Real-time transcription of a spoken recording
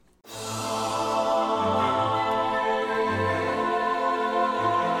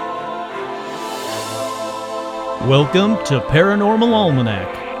Welcome to Paranormal Almanac.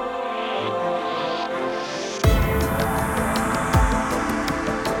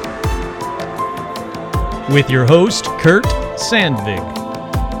 With your host, Kurt Sandvig.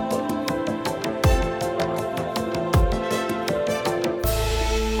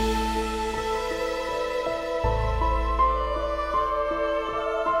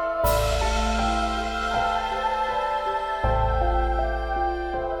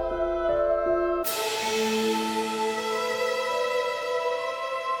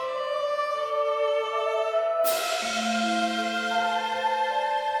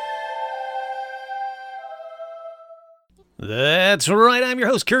 That's right, I'm your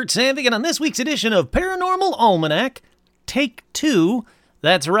host, Kurt Sandvig, and on this week's edition of Paranormal Almanac, Take 2,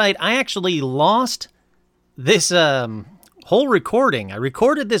 that's right, I actually lost this whole recording. I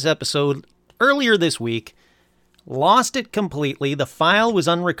recorded this episode earlier this week, lost it completely, the file was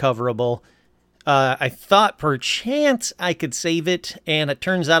unrecoverable. I thought perchance I could save it, and it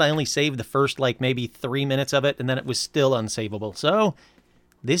turns out I only saved the first, maybe 3 minutes of it, and then it was still unsavable. So,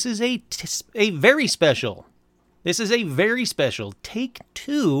 this is a very special Take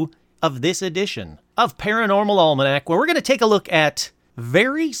 2 of this edition of Paranormal Almanac, where we're going to take a look at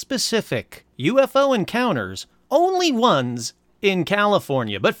very specific UFO encounters, only ones in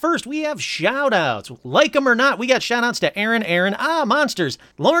California. But first, we have shout-outs. Like them or not, we got shout-outs to Aaron, Monsters,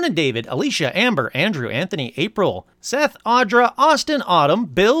 Lauren and David, Alicia, Amber, Andrew, Anthony, April, Seth, Audra, Austin, Autumn,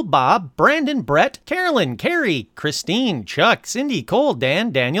 Bill, Bob, Brandon, Brett, Carolyn, Carrie, Christine, Chuck, Cindy, Cole,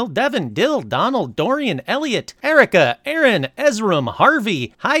 Dan, Daniel, Devin, Dill, Donald, Dorian, Elliot, Erica, Aaron, Ezram,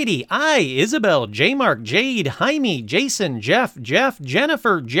 Harvey, Heidi, Isabel, J-Mark, Jade, Jaime, Jason, Jeff,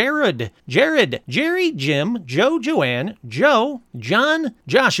 Jennifer, Jared, Jerry, Jim, Joe, Joanne, Joe, John,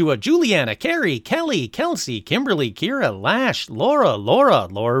 Joshua, Juliana, Carrie, Kelly, Kelsey, Kimberly, Kira, Lash, Laura,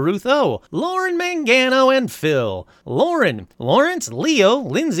 Ruth O, Lauren Mangano, and Phil. Lauren, Lawrence, Leo,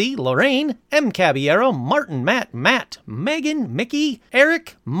 Lindsay, Lorraine, M. Caballero, Martin, Matt, Megan, Mickey,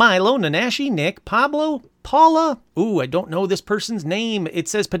 Eric, Milo, Nanashi, Nick, Pablo, Paula. Ooh, I don't know this person's name. It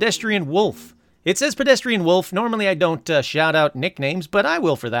says Pedestrian Wolf. Normally I don't shout out nicknames, but I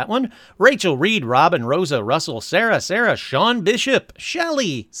will for that one. Rachel, Reed, Robin, Rosa, Russell, Sarah, Sean Bishop,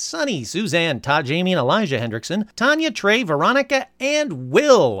 Shelley, Sunny, Suzanne, Todd, Jamie, and Elijah Hendrickson, Tanya, Trey, Veronica, and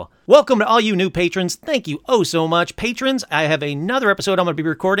Will. Welcome to all you new patrons. Thank you oh so much. Patrons, I have another episode I'm going to be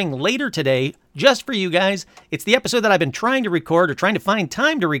recording later today just for you guys. It's the episode that I've been trying to record or trying to find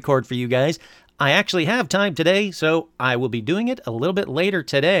time to record for you guys. I actually have time today, so I will be doing it a little bit later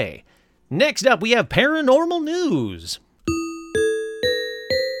today. Next up, we have paranormal news.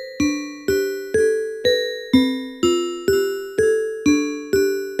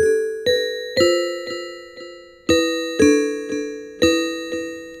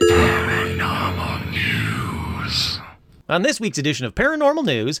 Paranormal news. On this week's edition of Paranormal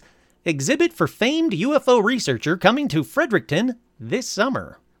News, exhibit for famed UFO researcher coming to Fredericton this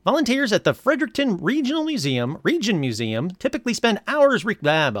summer. Volunteers at the Fredericton Region Museum typically spend hours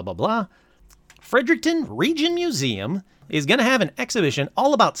Fredericton Region Museum is going to have an exhibition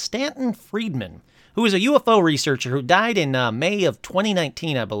all about Stanton Friedman, who is a UFO researcher who died in May of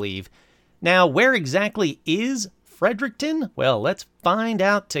 2019, I believe. Now, where exactly is Fredericton? Well, let's find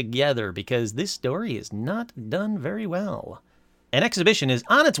out together, because this story is not done very well. An exhibition is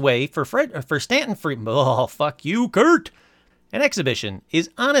on its way for Stanton Friedman. Oh, fuck you, Kurt! An exhibition is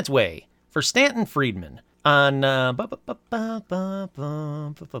on its way for Stanton Friedman on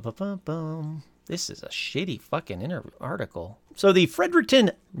This is a shitty fucking article. So the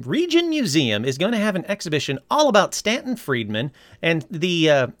Fredericton Region Museum is going to have an exhibition all about Stanton Friedman, and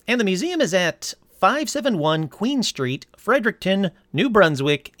the museum is at 571 Queen Street, Fredericton, New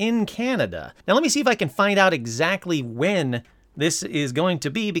Brunswick, in Canada. Now let me see if I can find out exactly when this is going to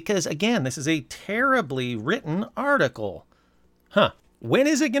be, because again, this is a terribly written article. When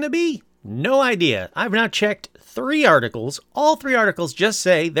is it going to be? No idea. I've now checked 3 articles. All 3 articles just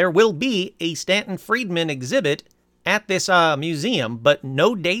say there will be a Stanton Friedman exhibit at this museum, but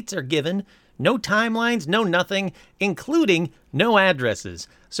no dates are given, no timelines, no nothing, including no addresses.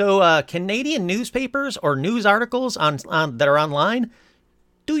 So Canadian newspapers or news articles on that are online,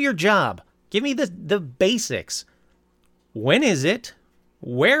 do your job. Give me the basics. When is it?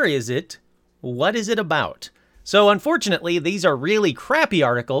 Where is it? What is it about? So unfortunately, these are really crappy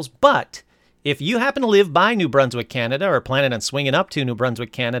articles, but if you happen to live by New Brunswick, Canada, or planning on swinging up to New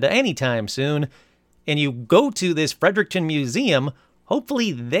Brunswick, Canada anytime soon, and you go to this Fredericton Museum,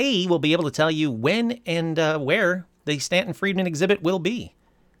 hopefully they will be able to tell you when and where the Stanton Friedman exhibit will be.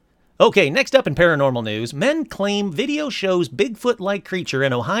 Okay, next up in paranormal news, men claim video shows Bigfoot-like creature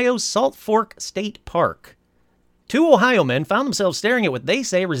in Ohio's Salt Fork State Park. 2 Ohio men found themselves staring at what they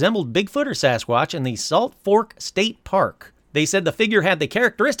say resembled Bigfoot or Sasquatch in the Salt Fork State Park. They said the figure had the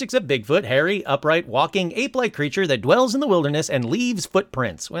characteristics of Bigfoot, hairy, upright, walking, ape-like creature that dwells in the wilderness and leaves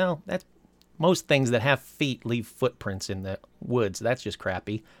footprints. Well, that's most things that have feet leave footprints in the woods. That's just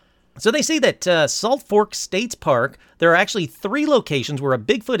crappy. So they say that Salt Fork State Park, there are actually 3 locations where a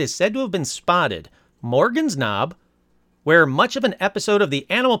Bigfoot is said to have been spotted. Morgan's Knob, where much of an episode of the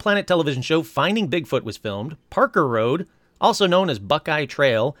Animal Planet television show Finding Bigfoot was filmed, Parker Road, also known as Buckeye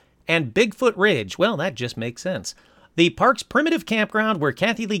Trail, and Bigfoot Ridge. Well, that just makes sense. The park's primitive campground where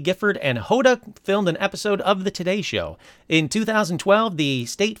Kathy Lee Gifford and Hoda filmed an episode of The Today Show. In 2012, the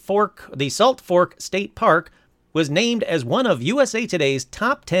Salt Fork State Park was named as one of USA Today's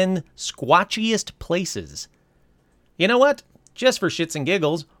top 10 squatchiest places. You know what? Just for shits and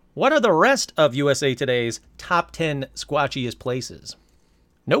giggles, what are the rest of USA Today's top 10 squatchiest places?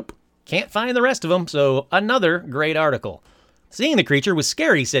 Nope, can't find the rest of them, so another great article. Seeing the creature was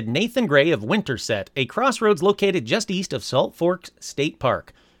scary, said Nathan Gray of Winterset, a crossroads located just east of Salt Fork State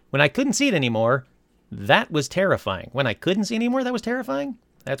Park. When I couldn't see it anymore, that was terrifying. When I couldn't see anymore, that was terrifying?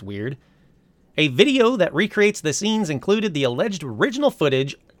 That's weird. A video that recreates the scenes included the alleged original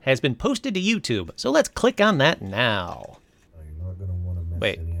footage has been posted to YouTube, so let's click on that now. You're not going to want to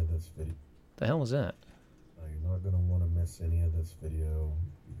miss any of this video. The hell was that? You're not going to want to miss any of this video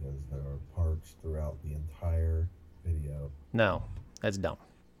because there are parts throughout the entire video. No, that's dumb.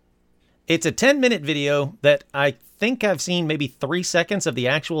 It's a 10-minute video that I think I've seen maybe 3 seconds of the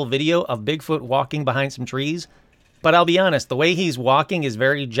actual video of Bigfoot walking behind some trees. But I'll be honest, the way he's walking is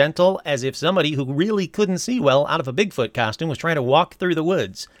very gentle, as if somebody who really couldn't see well out of a Bigfoot costume was trying to walk through the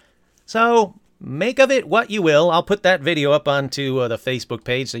woods. So, make of it what you will. I'll put that video up onto the Facebook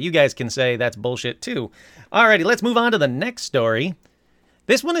page so you guys can say that's bullshit too. Alrighty, let's move on to the next story.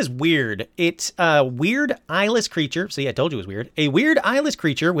 This one is weird. It's a weird eyeless creature. See, I told you it was weird. A weird eyeless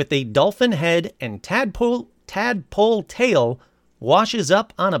creature with a dolphin head and tadpole tail washes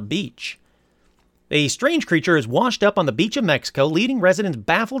up on a beach. A strange creature is washed up on the beach of Mexico, leaving residents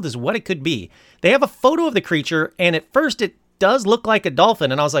baffled as what it could be. They have a photo of the creature, and at first it does look like a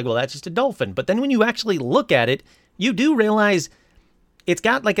dolphin, and I was like, well, that's just a dolphin. But then when you actually look at it, you do realize it's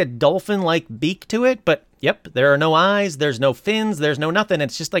got like a dolphin-like beak to it, but yep, there are no eyes, there's no fins, there's no nothing.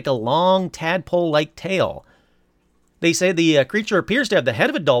 It's just like a long tadpole-like tail. They say the creature appears to have the head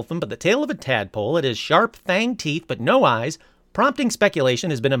of a dolphin, but the tail of a tadpole. It has sharp fanged teeth, but no eyes, prompting speculation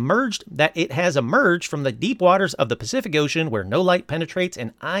that it has emerged from the deep waters of the Pacific Ocean where no light penetrates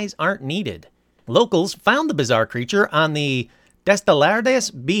and eyes aren't needed. Locals found the bizarre creature on the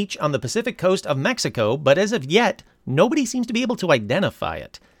Destelardes beach on the Pacific coast of Mexico, but as of yet, nobody seems to be able to identify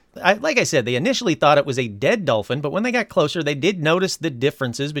it. Like I said, they initially thought it was a dead dolphin, but when they got closer, they did notice the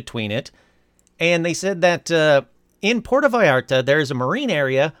differences between it. And they said that in Puerto Vallarta, there is a marine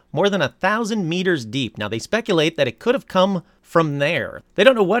area more than 1,000 meters deep. Now, they speculate that it could have come from there. They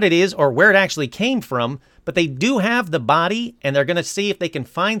don't know what it is or where it actually came from, but they do have the body, and they're going to see if they can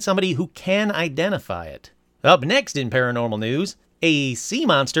find somebody who can identify it. Up next in paranormal news, a sea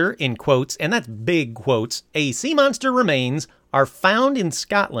monster, in quotes, and that's big quotes, a sea monster remains are found in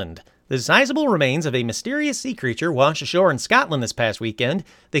Scotland. The sizable remains of a mysterious sea creature washed ashore in Scotland this past weekend.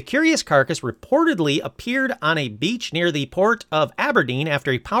 The curious carcass reportedly appeared on a beach near the port of Aberdeen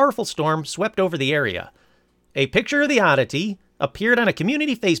after a powerful storm swept over the area. A picture of the oddity appeared on a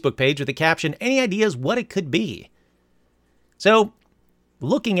community Facebook page with the caption, "Any ideas what it could be?" So,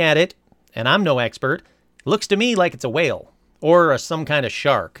 looking at it, and I'm no expert, looks to me like it's a whale or some kind of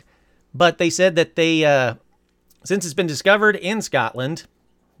shark. But they said that since it's been discovered in Scotland,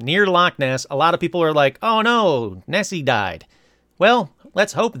 near Loch Ness, a lot of people are like, oh no, Nessie died. Well,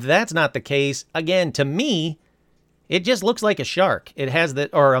 let's hope that's not the case. Again, to me, it just looks like a shark. It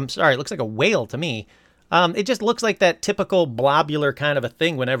looks like a whale to me. It just looks like that typical blobular kind of a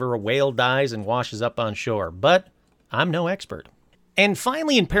thing whenever a whale dies and washes up on shore. But I'm no expert. And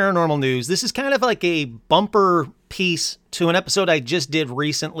finally, in paranormal news, this is kind of like a bumper piece to an episode I just did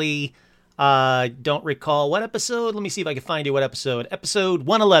recently. Don't recall what episode. Let me see if I can find you what episode. Episode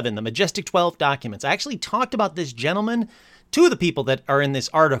 111, the Majestic 12 Documents. I actually talked about this gentleman, two of the people that are in this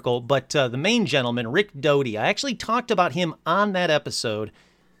article, but the main gentleman, Rick Doty, I actually talked about him on that episode.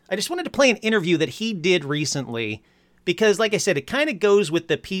 I just wanted to play an interview that he did recently because, like I said, it kind of goes with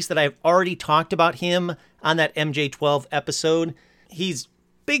the piece that I've already talked about him on that MJ12 episode. He's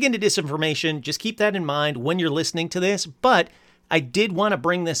big into disinformation. Just keep that in mind when you're listening to this, but I did want to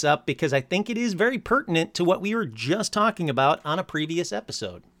bring this up because I think it is very pertinent to what we were just talking about on a previous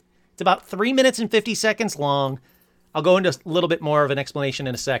episode. It's about 3 minutes and 50 seconds long. I'll go into a little bit more of an explanation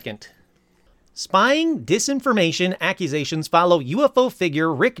in a second. Spying disinformation accusations follow UFO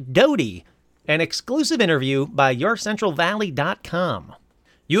figure Rick Doty. An exclusive interview by YourCentralValley.com.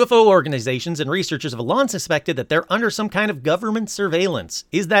 UFO organizations and researchers have long suspected that they're under some kind of government surveillance.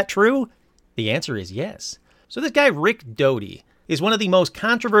 Is that true? The answer is yes. So this guy, Rick Doty, is one of the most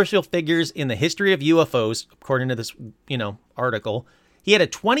controversial figures in the history of UFOs, according to this, article. He had a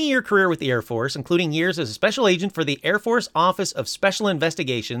 20-year career with the Air Force, including years as a special agent for the Air Force Office of Special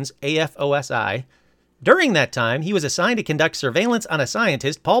Investigations, AFOSI. During that time, he was assigned to conduct surveillance on a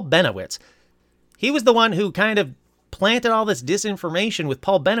scientist, Paul Bennewitz. He was the one who kind of planted all this disinformation with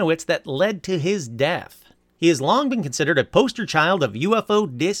Paul Bennewitz that led to his death. He has long been considered a poster child of UFO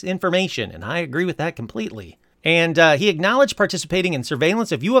disinformation, and I agree with that completely. And he acknowledged participating in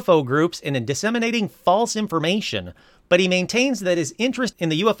surveillance of UFO groups and in disseminating false information, but he maintains that his interest in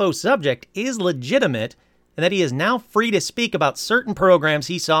the UFO subject is legitimate and that he is now free to speak about certain programs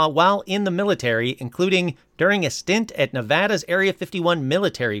he saw while in the military, including during a stint at Nevada's Area 51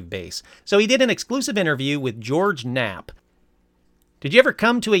 military base. So he did an exclusive interview with George Knapp. Did you ever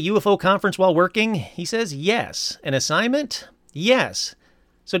come to a UFO conference while working? He says yes. An assignment? Yes.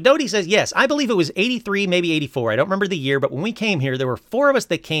 So Doty says, yes, I believe it was 83, maybe 84. I don't remember the year, but when we came here, there were 4 of us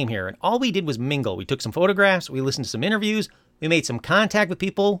that came here, and all we did was mingle. We took some photographs, we listened to some interviews, we made some contact with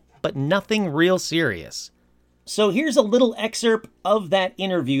people, but nothing real serious. So here's a little excerpt of that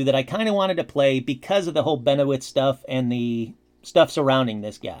interview that I kind of wanted to play because of the whole Bennewitz stuff and the stuff surrounding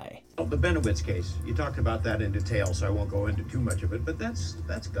this guy. The Bennewitz case, you talked about that in detail, so I won't go into too much of it, but that's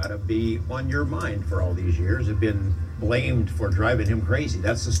got to be on your mind for all these years. Have been blamed for driving him crazy.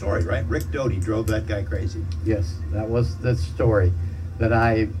 That's the story, right? Rick Doty drove that guy crazy. Yes, that was the story. That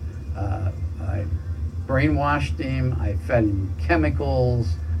I brainwashed him. I fed him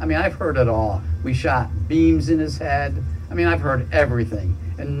chemicals. I mean, I've heard it all. We shot beams in his head. I mean, I've heard everything,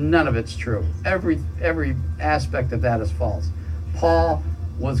 and none of it's true. Every aspect of that is false. Paul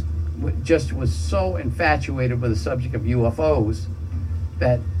was so infatuated with the subject of UFOs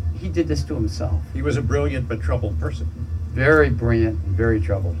that he did this to himself. He was a brilliant but troubled person. Very brilliant, very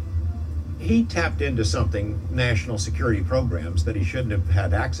troubled. He tapped into something, national security programs, that he shouldn't have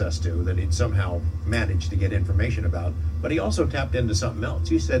had access to, that he'd somehow managed to get information about. But he also tapped into something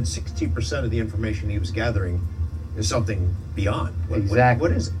else. You said 60% of the information he was gathering is something beyond. Exactly.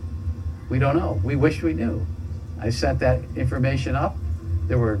 What is it? We don't know. We wish we knew. I sent that information up.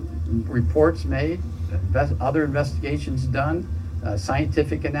 There were reports made, other investigations done,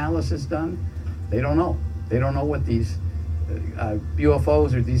 scientific analysis done. They don't know. They don't know what these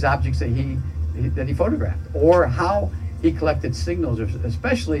UFOs or these objects that he photographed, or how he collected signals, or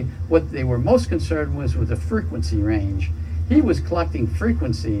especially what they were most concerned with was the frequency range. He was collecting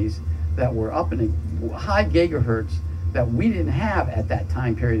frequencies that were up in a high gigahertz that we didn't have at that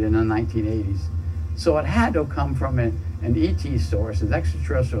time period in the 1980s. So it had to come from an ET source, an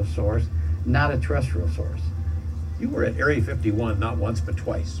extraterrestrial source, not a terrestrial source. You were at Area 51 not once but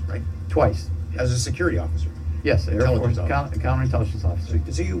twice, right? Twice. As a security officer. Yes, Air Force counterintelligence officer.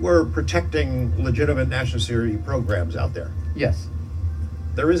 So you were protecting legitimate national security programs out there. Yes.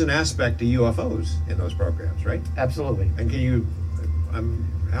 There is an aspect to UFOs in those programs, right? Absolutely. And can you,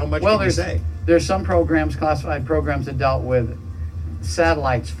 how much can you say? There's some programs, classified programs, that dealt with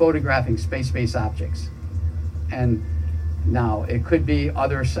satellites photographing space-based objects. And now it could be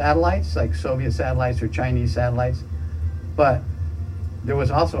other satellites, like Soviet satellites or Chinese satellites, but there was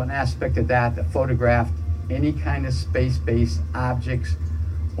also an aspect of that photographed any kind of space-based objects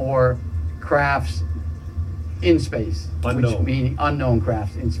or crafts in space. Unknown. Which meaning unknown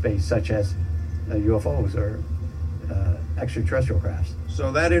crafts in space, such as UFOs or extraterrestrial crafts.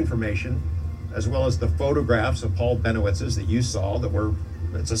 So that information, as well as the photographs of Paul Bennewitz's that you saw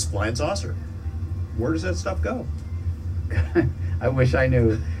it's a flying saucer. Where does that stuff go? I wish I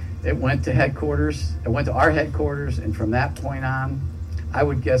knew. It went to headquarters. It went to our headquarters, and from that point on, I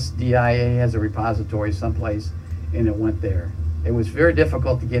would guess DIA has a repository someplace, and it went there. It was very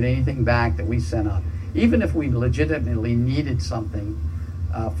difficult to get anything back that we sent up. Even if we legitimately needed something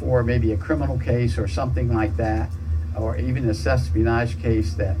for maybe a criminal case or something like that, or even a espionage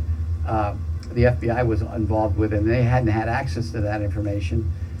case that the FBI was involved with, and they hadn't had access to that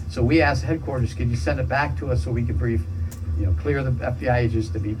information. So we asked headquarters, could you send it back to us so we could clear the FBI agents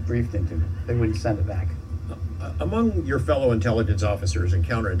to be briefed into it. They wouldn't send it back. Among your fellow intelligence officers and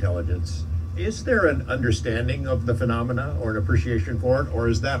counterintelligence, is there an understanding of the phenomena or an appreciation for it, or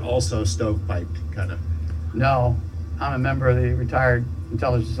is that also stovepiped, kind of? No, I'm a member of the Retired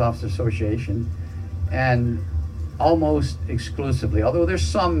Intelligence Officers Association, and almost exclusively, although there's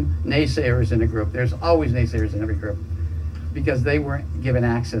some naysayers in the group, there's always naysayers in every group, because they weren't given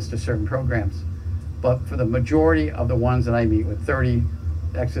access to certain programs. But for the majority of the ones that I meet with,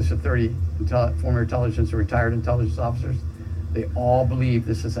 excess of 30 former intelligence or retired intelligence officers, they all believe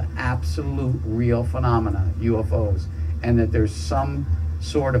this is an absolute real phenomena, UFOs, and that there's some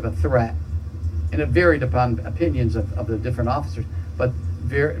sort of a threat. And it varied upon opinions of the different officers, but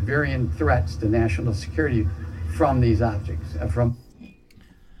varying threats to national security from these objects.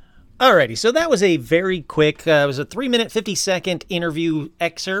 Alrighty, so that was a very quick, it was a 3-minute, 50-second interview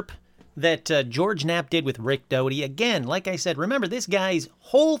excerpt that George Knapp did with Rick Doty. Again, like I said, remember this guy's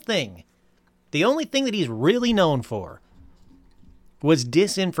whole thing, the only thing that he's really known for was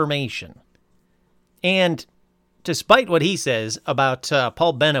disinformation. And despite what he says about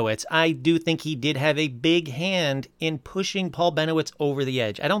Paul Bennewitz, I do think he did have a big hand in pushing Paul Bennewitz over the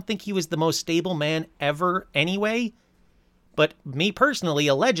edge. I don't think he was the most stable man ever anyway, but me personally,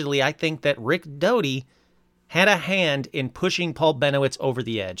 allegedly, I think that Rick Doty had a hand in pushing Paul Bennewitz over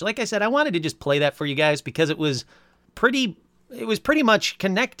the edge. Like I said, I wanted to just play that for you guys because it was pretty much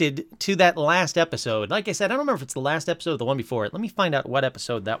connected to that last episode. Like I said, I don't remember if it's the last episode or the one before it. Let me find out what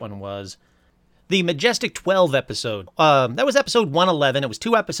episode that one was. The Majestic 12 episode. That was episode 111. It was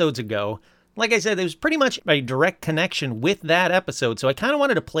 2 episodes ago. Like I said, there was pretty much a direct connection with that episode, so I kind of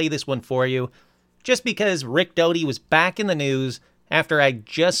wanted to play this one for you just because Rick Doty was back in the news after I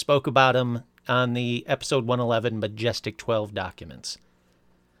just spoke about him on the episode 111 Majestic 12 documents.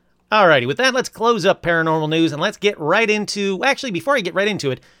 Alrighty, with that, let's close up paranormal news and let's get right into... Actually, before I get right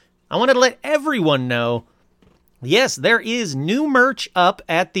into it, I wanted to let everyone know, yes, there is new merch up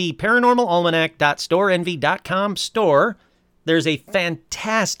at the paranormalalmanac.storeenvy.com store. There's a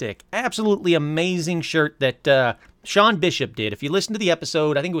fantastic, absolutely amazing shirt that Sean Bishop did. If you listen to the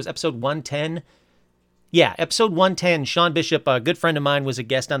episode, I think it was episode 110. Yeah, episode 110, Sean Bishop, a good friend of mine, was a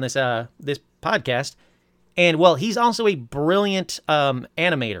guest on this podcast. And, well, he's also a brilliant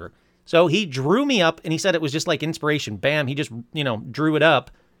animator. So he drew me up, and he said it was just like inspiration. Bam, he just, drew it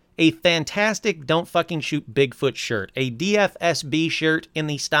up. A fantastic Don't Fucking Shoot Bigfoot shirt. A DFSB shirt in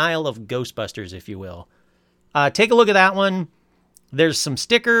the style of Ghostbusters, if you will. Take a look at that one. There's some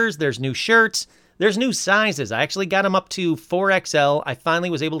stickers. There's new shirts. There's new sizes. I actually got them up to 4XL. I finally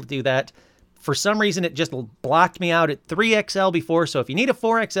was able to do that. For some reason, it just blocked me out at 3XL before. So if you need a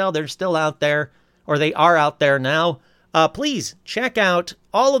 4XL, they're still out there. Or they are out there now. Please check out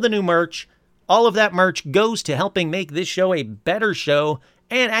all of the new merch. All of that merch goes to helping make this show a better show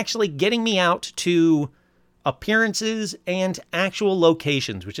and actually getting me out to appearances and actual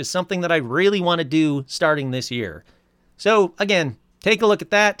locations, which is something that I really want to do starting this year. So, again, take a look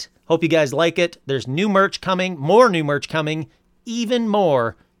at that. Hope you guys like it. There's new merch coming, more new merch coming, even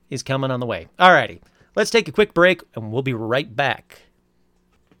more is coming on the way. Alrighty, let's take a quick break and we'll be right back.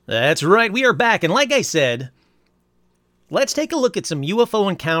 That's right, we are back. And like I said, let's take a look at some UFO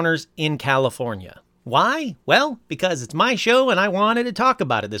encounters in California. Why? Well, because it's my show and I wanted to talk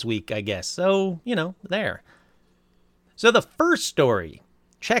about it this week, I guess. So, there. So the first story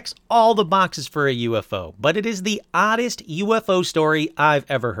checks all the boxes for a UFO, but it is the oddest UFO story I've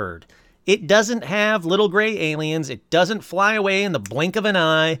ever heard. It doesn't have little gray aliens, it doesn't fly away in the blink of an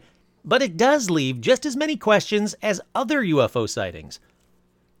eye, but it does leave just as many questions as other UFO sightings.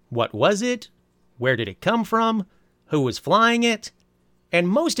 What was it? Where did it come from? Who was flying it? And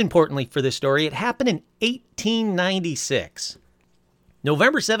most importantly for this story, it happened in 1896.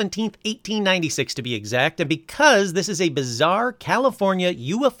 November 17th, 1896 to be exact, and because this is a bizarre California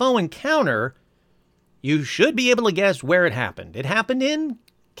UFO encounter, you should be able to guess where it happened. It happened in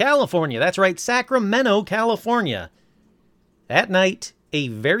California. That's right, Sacramento, California. That night, a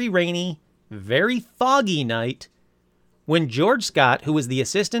very rainy, very foggy night, when George Scott, who was the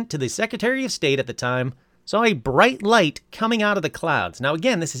assistant to the Secretary of State at the time, saw a bright light coming out of the clouds. Now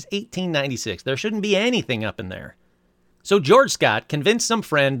again, this is 1896. There shouldn't be anything up in there. So George Scott convinced some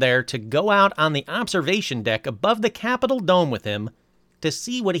friend there to go out on the observation deck above the Capitol Dome with him to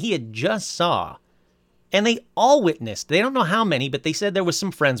see what he had just saw. And they all witnessed, they don't know how many, but they said there was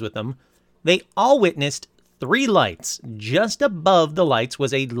some friends with them. They all witnessed 3 lights. Just above the lights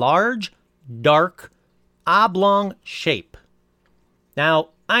was a large, dark, oblong shape. Now,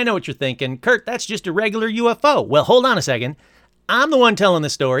 I know what you're thinking. Kurt, that's just a regular UFO. Well, hold on a second. I'm the one telling the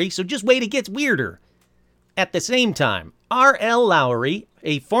story, so just wait, it gets weirder. At the same time, R.L. Lowry,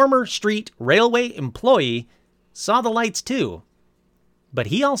 a former street railway employee, saw the lights too. But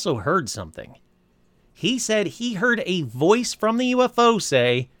he also heard something. He said he heard a voice from the UFO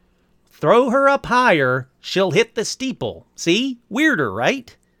say, "Throw her up higher, she'll hit the steeple." See? Weirder,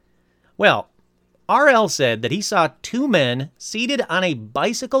 right? Well, R.L. said that he saw 2 men seated on a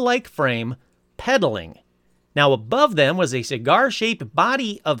bicycle-like frame pedaling. Now, above them was a cigar-shaped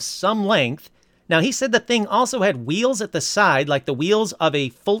body of some length. Now, he said the thing also had wheels at the side, like the wheels of a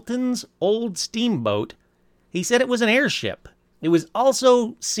Fulton's old steamboat. He said it was an airship. It was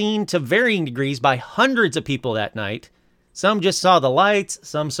also seen to varying degrees by hundreds of people that night. Some just saw the lights,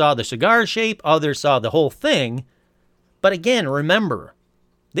 some saw the cigar shape, others saw the whole thing. But again, remember,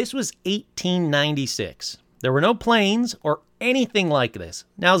 this was 1896. There were no planes or anything like this.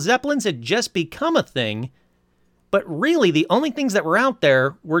 Now, Zeppelins had just become a thing, but really the only things that were out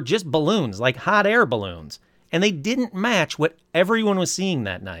there were just balloons, like hot air balloons, and they didn't match what everyone was seeing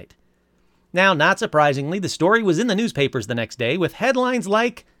that night. Now, not surprisingly, the story was in the newspapers the next day with headlines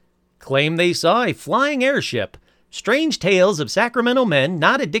like, "Claim they saw a flying airship. Strange tales of Sacramento men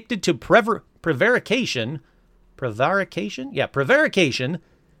not addicted to prevarication,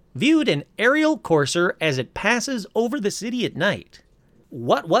 viewed an aerial courser as it passes over the city at night."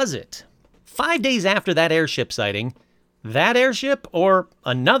 What was it? 5 days after that airship sighting, that airship, or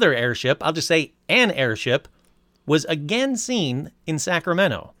another airship, I'll just say an airship, was again seen in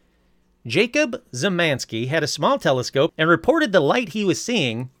Sacramento. Jacob Zemansky had a small telescope and reported the light he was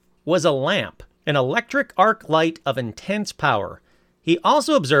seeing was a lamp, an electric arc light of intense power. He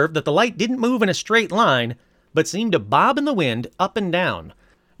also observed that the light didn't move in a straight line, but seemed to bob in the wind up and down.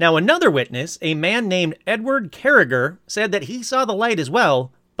 Now, another witness, a man named Edward Carriger, said that he saw the light as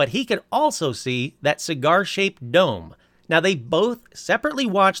well, but he could also see that cigar-shaped dome. Now, they both separately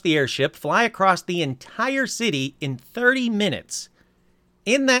watched the airship fly across the entire city in 30 minutes.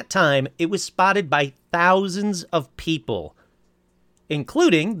 In that time, it was spotted by thousands of people,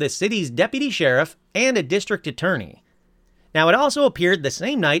 including the city's deputy sheriff and a district attorney. Now, it also appeared the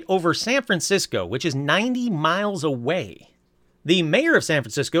same night over San Francisco, which is 90 miles away. The mayor of San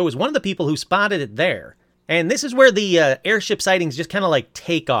Francisco was one of the people who spotted it there. And this is where the airship sightings just kind of like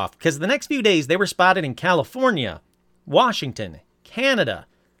take off, because the next few days they were spotted in California, Washington, Canada.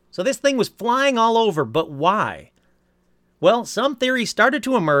 So this thing was flying all over, but why? Well, some theories started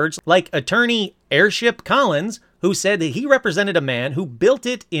to emerge, like attorney Airship Collins, who said that he represented a man who built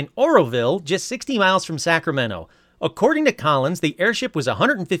it in Oroville, just 60 miles from Sacramento. According to Collins, the airship was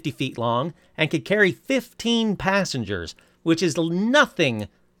 150 feet long and could carry 15 passengers, which is nothing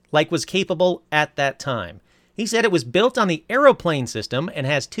like was capable at that time. He said it was built on the aeroplane system and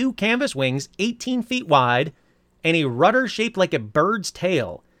has 2 canvas wings 18 feet wide and a rudder shaped like a bird's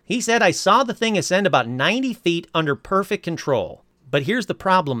tail. He said, "I saw the thing ascend about 90 feet under perfect control." But here's the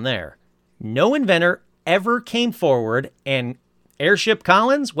problem there. No inventor ever came forward, and Airship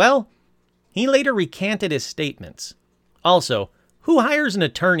Collins, well, he later recanted his statements. Also, who hires an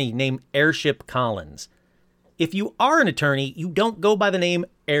attorney named Airship Collins? If you are an attorney, you don't go by the name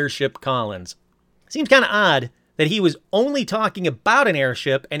Airship Collins. Seems kind of odd that he was only talking about an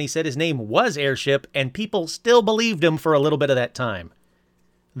airship and he said his name was Airship and people still believed him for a little bit of that time.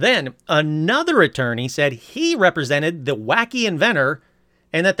 Then another attorney said he represented the wacky inventor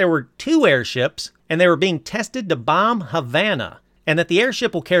and that there were 2 airships and they were being tested to bomb Havana and that the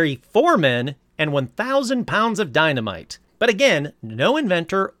airship will carry 4 men and 1,000 pounds of dynamite. But again, no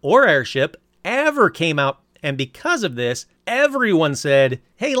inventor or airship ever came out, and because of this, everyone said,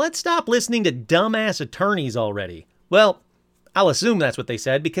 "Hey, let's stop listening to dumbass attorneys already." Well, I'll assume that's what they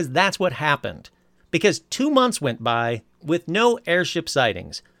said because that's what happened. Because 2 months went by with no airship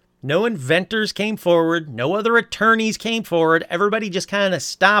sightings. No inventors came forward, no other attorneys came forward, everybody just kind of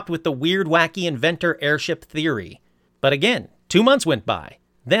stopped with the weird, wacky inventor airship theory. But again, 2 months went by.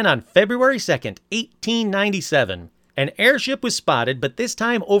 Then on February 2nd, 1897, an airship was spotted, but this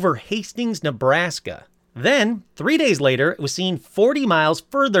time over Hastings, Nebraska. Then, 3 days later, it was seen 40 miles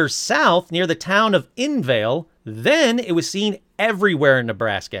further south near the town of Invale. Then it was seen everywhere in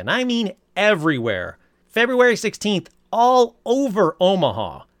Nebraska, and I mean everywhere. February 16th, all over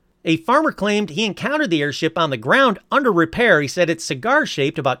Omaha. A farmer claimed he encountered the airship on the ground under repair. He said it's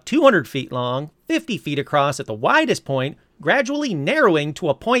cigar-shaped, about 200 feet long, 50 feet across at the widest point, gradually narrowing to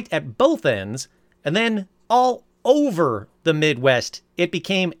a point at both ends, and then all over the Midwest, it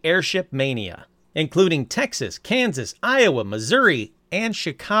became airship mania, including Texas, Kansas, Iowa, Missouri, and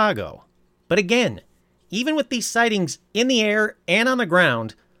Chicago. But again, even with these sightings in the air and on the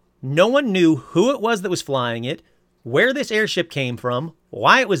ground, no one knew who it was that was flying it, where this airship came from,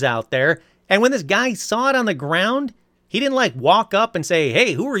 why it was out there, and when this guy saw it on the ground, he didn't like walk up and say,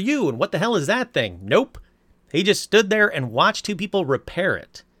 "Hey, who are you and what the hell is that thing?" Nope. He just stood there and watched 2 people repair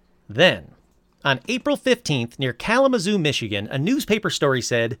it. Then, on April 15th, near Kalamazoo, Michigan, a newspaper story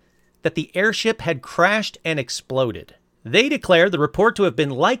said that the airship had crashed and exploded. They declared the report to have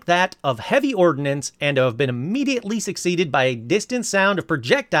been like that of heavy ordnance and to have been immediately succeeded by a distant sound of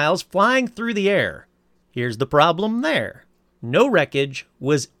projectiles flying through the air. Here's the problem there. No wreckage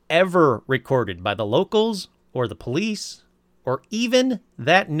was ever recorded by the locals or the police or even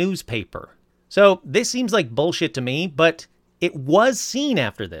that newspaper. So this seems like bullshit to me, but it was seen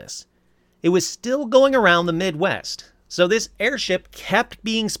after this. It was still going around the Midwest, so this airship kept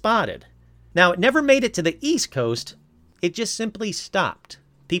being spotted. Now, it never made it to the East Coast, it just simply stopped.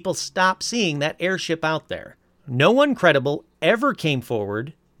 People stopped seeing that airship out there. No one credible ever came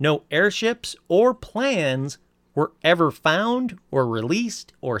forward. No airships or plans were ever found or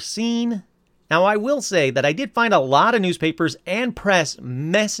released or seen. Now, I will say that I did find a lot of newspapers and press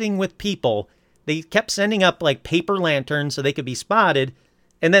messing with people. They kept sending up like paper lanterns so they could be spotted,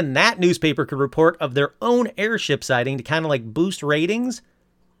 and then that newspaper could report of their own airship sighting to kind of like boost ratings.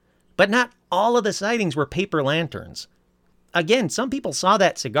 But not all of the sightings were paper lanterns. Again, some people saw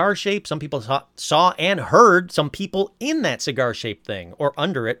that cigar shape. Some people saw and heard some people in that cigar-shaped thing or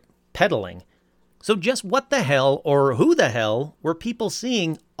under it pedaling. So just what the hell or who the hell were people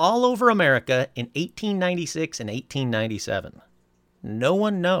seeing all over America in 1896 and 1897? No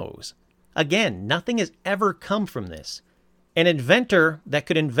one knows. Again, nothing has ever come from this. An inventor that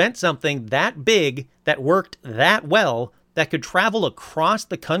could invent something that big, that worked that well, that could travel across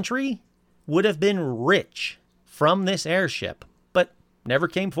the country would have been rich from this airship, but never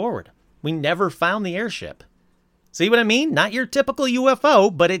came forward. We never found the airship. See what I mean? Not your typical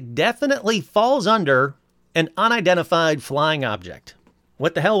UFO, but it definitely falls under an unidentified flying object.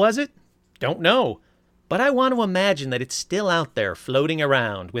 What the hell was it? Don't know. But I want to imagine that it's still out there floating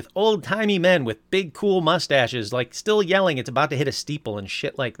around with old-timey men with big cool mustaches like still yelling it's about to hit a steeple and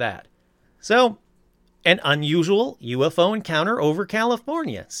shit like that. So, an unusual UFO encounter over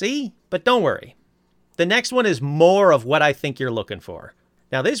California. See? But don't worry. The next one is more of what I think you're looking for.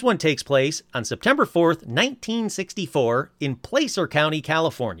 Now, this one takes place on September 4th, 1964 in Placer County,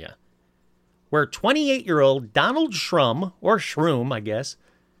 California, where 28-year-old Donald Shrum, or Shroom, I guess,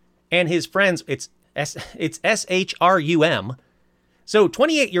 and his friends, it's S-H-R-U-M. So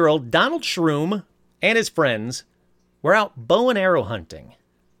 28-year-old Donald Shroom and his friends were out bow and arrow hunting.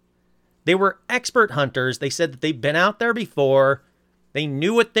 They were expert hunters. They said that they'd been out there before. They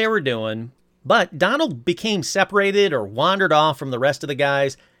knew what they were doing. But Donald became separated or wandered off from the rest of the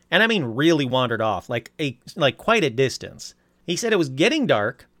guys. And I mean really wandered off, like quite a distance. He said it was getting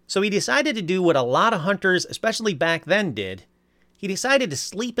dark, so he decided to do what a lot of hunters, especially back then, did. He decided to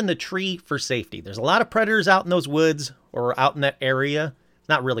sleep in the tree for safety. There's a lot of predators out in those woods or out in that area.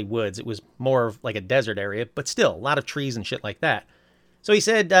 Not really woods. It was more of like a desert area, but still a lot of trees and shit like that. So he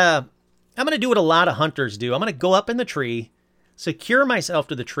said, I'm going to do what a lot of hunters do. I'm going to go up in the tree, secure myself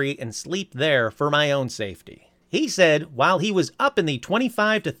to the tree, and sleep there for my own safety. He said while he was up in the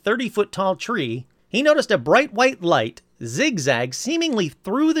 25 to 30 foot tall tree, he noticed a bright white light zigzag seemingly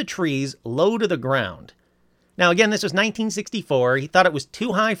through the trees low to the ground. Now, again, this was 1964. He thought it was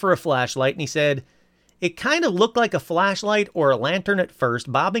too high for a flashlight, and he said, it kind of looked like a flashlight or a lantern at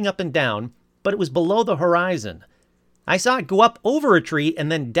first, bobbing up and down, but it was below the horizon. I saw it go up over a tree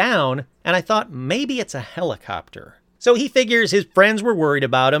and then down, and I thought maybe it's a helicopter. So he figures his friends were worried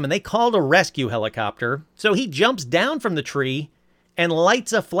about him, and they called a rescue helicopter. So he jumps down from the tree and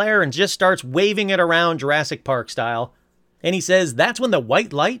lights a flare and just starts waving it around Jurassic Park style. And he says that's when the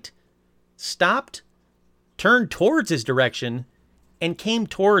white light stopped, turned towards his direction, and came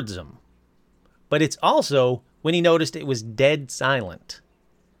towards him. But it's also when he noticed it was dead silent.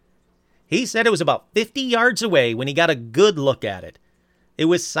 He said it was about 50 yards away when he got a good look at it. It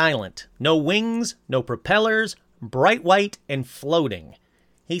was silent. No wings, no propellers, bright white and floating.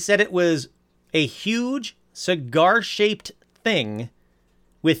 He said it was a huge cigar-shaped thing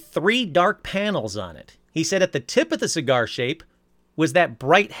with 3 dark panels on it. He said at the tip of the cigar shape was that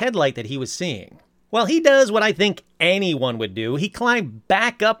bright headlight that he was seeing. Well, he does what I think anyone would do. He climbed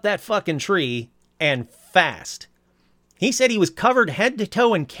back up that fucking tree, and fast. He said he was covered head to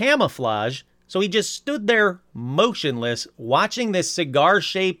toe in camouflage, so he just stood there motionless, watching this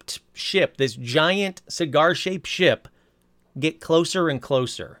cigar-shaped ship, this giant cigar-shaped ship, get closer and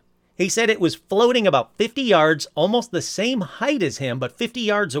closer. He said it was floating about 50 yards, almost the same height as him, but 50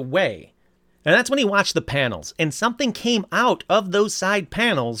 yards away. And that's when he watched the panels, and something came out of those side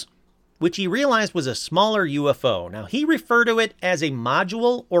panels, which he realized was a smaller UFO. Now, he referred to it as a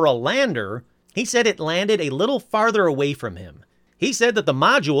module or a lander. He said it landed a little farther away from him. He said that the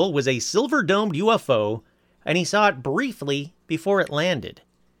module was a silver-domed UFO, and he saw it briefly before it landed.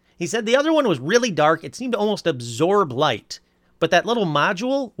 He said the other one was really dark. It seemed to almost absorb light, but that little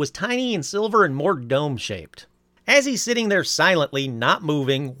module was tiny and silver and more dome-shaped. As he's sitting there silently, not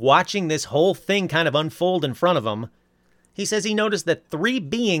moving, watching this whole thing kind of unfold in front of him, He says he noticed that 3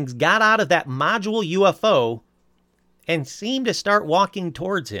 beings got out of that module UFO and seemed to start walking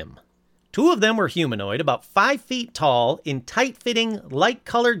towards him. 2 of them were humanoid, about 5 feet tall, in tight-fitting,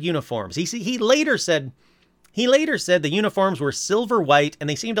 light-colored uniforms. He later said the uniforms were silver white, and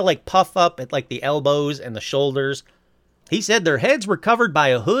they seemed to like puff up at like the elbows and the shoulders. He said their heads were covered by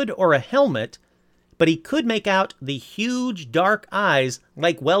a hood or a helmet, but he could make out the huge dark eyes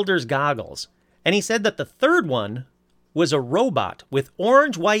like welder's goggles. And he said that the 3rd one was a robot with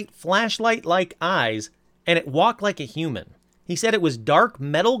orange-white flashlight-like eyes, and it walked like a human. He said it was dark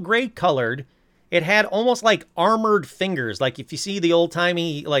metal gray colored. It had almost like armored fingers. Like if you see the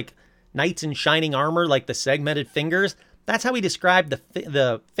old-timey like knights in shining armor, like the segmented fingers, that's how he described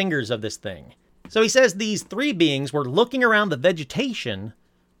the fingers of this thing. So he says these 3 beings were looking around the vegetation,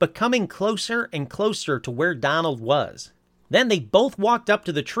 but coming closer and closer to where Donald was. Then they both walked up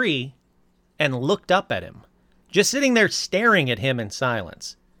to the tree and looked up at him, just sitting there staring at him in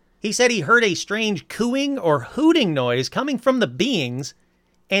silence. He said he heard a strange cooing or hooting noise coming from the beings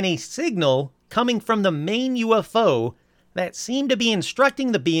and a signal coming from the main UFO that seemed to be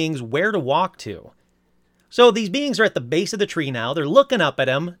instructing the beings where to walk to. So these beings are at the base of the tree now. They're looking up at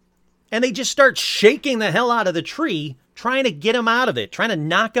him, and they just start shaking the hell out of the tree, trying to get him out of it, trying to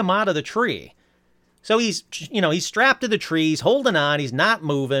knock him out of the tree. So he's strapped to the tree, he's holding on, he's not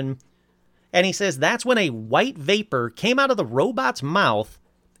moving. And he says that's when a white vapor came out of the robot's mouth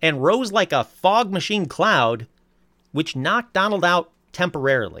and rose like a fog machine cloud, which knocked Donald out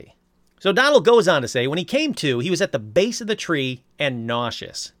temporarily. So Donald goes on to say when he came to, he was at the base of the tree and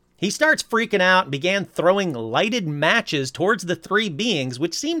nauseous. He starts freaking out and began throwing lighted matches towards the 3 beings,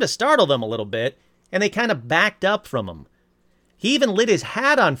 which seemed to startle them a little bit, and they kind of backed up from him. He even lit his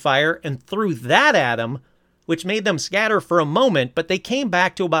hat on fire and threw that at them, which made them scatter for a moment, but they came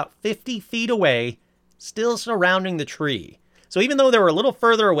back to about 50 feet away, still surrounding the tree. So even though they were a little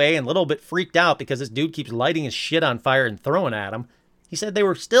further away and a little bit freaked out because this dude keeps lighting his shit on fire and throwing at them, he said they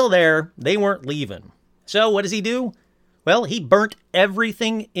were still there, they weren't leaving. So what does he do? Well, he burnt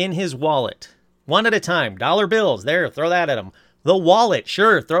everything in his wallet. One at a time. $1 bills, there, throw that at him. The wallet,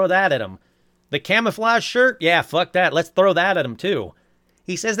 sure, throw that at him. The camouflage shirt, yeah, fuck that, let's throw that at him too.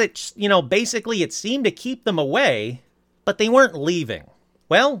 He says that, basically it seemed to keep them away, but they weren't leaving.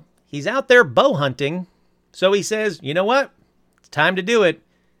 Well, he's out there bow hunting, so he says, you know what? It's time to do it.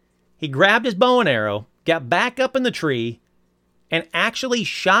 He grabbed his bow and arrow, got back up in the tree, and actually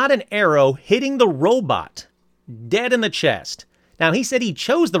shot an arrow hitting the robot dead in the chest. Now, he said he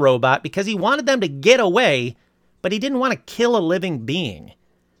chose the robot because he wanted them to get away, but he didn't want to kill a living being.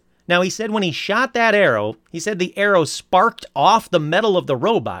 Now, he said when he shot that arrow, he said the arrow sparked off the metal of the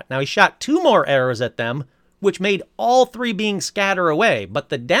robot. Now, he shot 2 more arrows at them, which made all 3 beings scatter away. But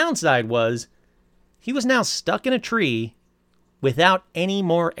the downside was he was now stuck in a tree without any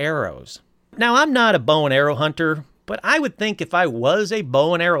more arrows. Now, I'm not a bow and arrow hunter, but I would think if I was a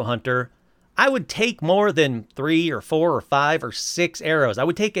bow and arrow hunter, I would take more than 3 or 4 or 5 or 6 arrows. I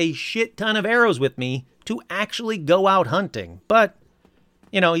would take a shit ton of arrows with me to actually go out hunting. But,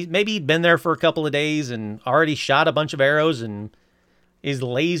 maybe he'd been there for a couple of days and already shot a bunch of arrows and is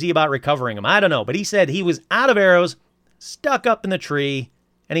lazy about recovering them. I don't know. But he said he was out of arrows, stuck up in the tree,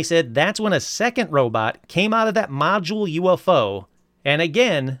 and he said that's when a second robot came out of that module UFO. And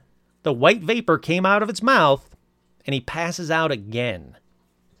again, the white vapor came out of its mouth, and he passes out again.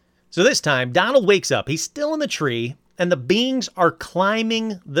 So this time, Donald wakes up. He's still in the tree, and the beings are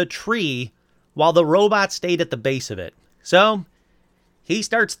climbing the tree while the robot stayed at the base of it. So he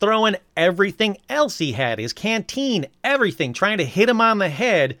starts throwing everything else he had, his canteen, everything, trying to hit him on the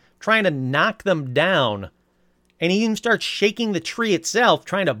head, trying to knock them down. And he even starts shaking the tree itself,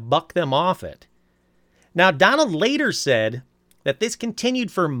 trying to buck them off it. Now, Donald later said that this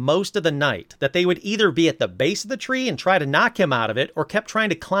continued for most of the night, that they would either be at the base of the tree and try to knock him out of it, or kept trying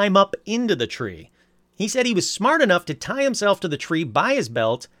to climb up into the tree. He said he was smart enough to tie himself to the tree by his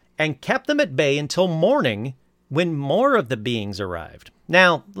belt and kept them at bay until morning, when more of the beings arrived.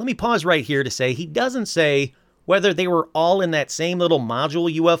 Now, let me pause right here to say he doesn't say whether they were all in that same little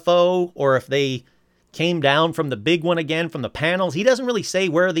module UFO or if they came down from the big one again from the panels. He doesn't really say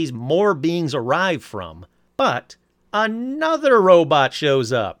where these more beings arrived from, but another robot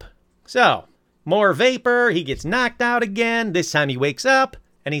shows up. So, more vapor, he gets knocked out again. This time he wakes up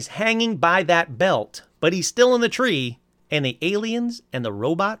and he's hanging by that belt, but he's still in the tree, and the aliens and the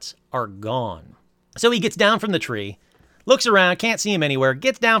robots are gone. So he gets down from the tree, looks around, can't see him anywhere,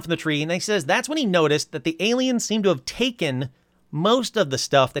 gets down from the tree, and he says that's when he noticed that the aliens seem to have taken most of the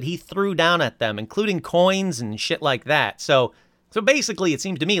stuff that he threw down at them, including coins and shit like that. So basically, it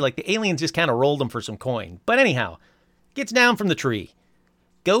seems to me like the aliens just kind of rolled them for some coin. But anyhow, gets down from the tree,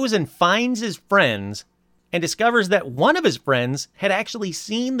 goes and finds his friends, and discovers that one of his friends had actually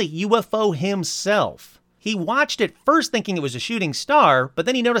seen the UFO himself. He watched it first thinking it was a shooting star, but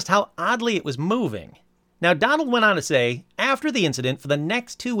then he noticed how oddly it was moving. Now, Donald went on to say, after the incident, for the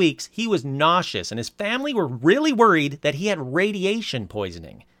next 2 weeks, he was nauseous, and his family were really worried that he had radiation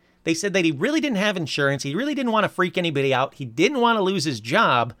poisoning. They said that he really didn't have insurance, he really didn't want to freak anybody out, he didn't want to lose his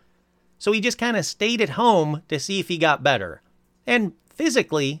job, so he just kind of stayed at home to see if he got better. And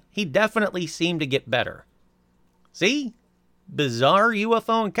physically, he definitely seemed to get better. See? Bizarre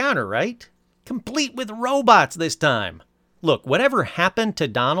UFO encounter, right? Complete with robots this time. Look, whatever happened to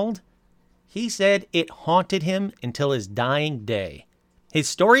Donald, he said it haunted him until his dying day. His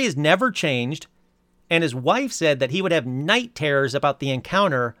story has never changed, and his wife said that he would have night terrors about the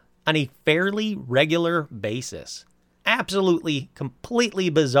encounter on a fairly regular basis. Absolutely, completely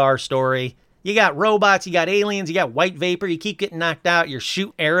bizarre story. You got robots, you got aliens, you got white vapor, you keep getting knocked out, you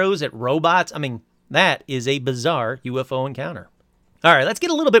shoot arrows at robots. I mean, that is a bizarre UFO encounter. All right, let's get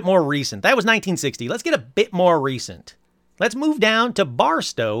a little bit more recent. That was 1960. Let's get a bit more recent. Let's move down to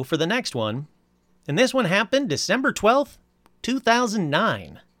Barstow for the next one. And this one happened December 12th,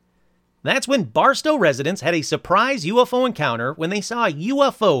 2009. That's when Barstow residents had a surprise UFO encounter when they saw a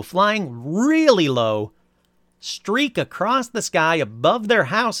UFO flying really low streak across the sky above their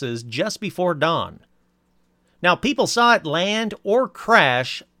houses just before dawn. Now, people saw it land or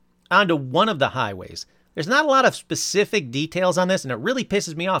crash onto one of the highways. There's not a lot of specific details on this, and it really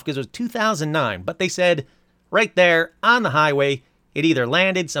pisses me off because it was 2009. But they said right there on the highway, it either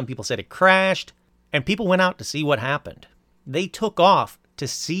landed, some people said it crashed, and people went out to see what happened. They took off to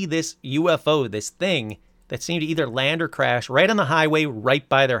see this UFO, this thing that seemed to either land or crash right on the highway right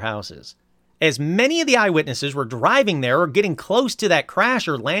by their houses. As many of the eyewitnesses were driving there or getting close to that crash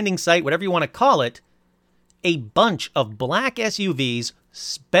or landing site, whatever you want to call it, a bunch of black SUVs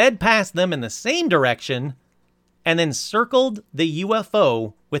sped past them in the same direction and then circled the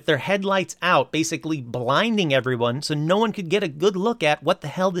UFO with their headlights out, basically blinding everyone so no one could get a good look at what the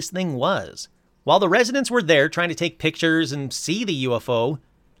hell this thing was. While the residents were there trying to take pictures and see the UFO,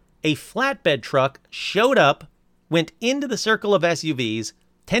 a flatbed truck showed up, went into the circle of SUVs.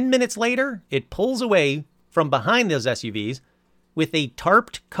 10 minutes later, it pulls away from behind those SUVs with a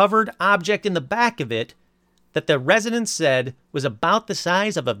tarp-covered object in the back of it that the residents said was about the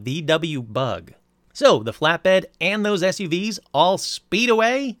size of a VW Bug. So the flatbed and those SUVs all speed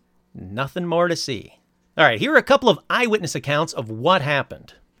away, nothing more to see. All right, here are a couple of eyewitness accounts of what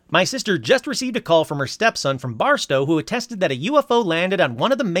happened. My sister just received a call from her stepson from Barstow who attested that a UFO landed on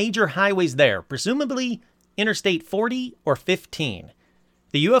one of the major highways there, presumably Interstate 40 or 15.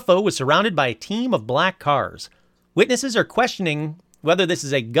 The UFO was surrounded by a team of black cars. Witnesses are questioning whether this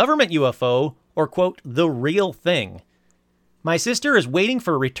is a government UFO or, quote, the real thing. My sister is waiting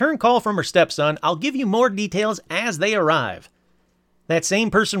for a return call from her stepson. I'll give you more details as they arrive. That same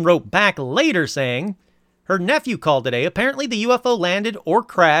person wrote back later saying, her nephew called today. Apparently the UFO landed or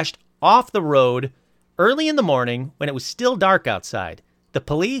crashed off the road early in the morning when it was still dark outside. The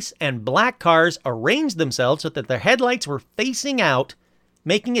police and black cars arranged themselves so that their headlights were facing out,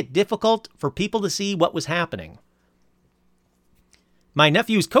 making it difficult for people to see what was happening. My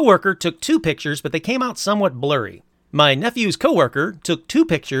nephew's coworker took 2 pictures, but they came out somewhat blurry. He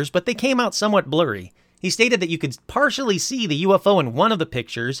stated that you could partially see the UFO in one of the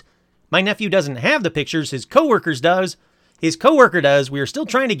pictures. My nephew doesn't have the pictures, his coworker does. We are still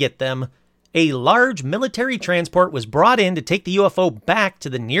trying to get them. A large military transport was brought in to take the UFO back to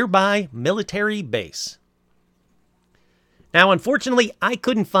the nearby military base. Now, unfortunately, I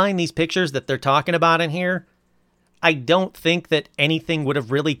couldn't find these pictures that they're talking about in here. I don't think that anything would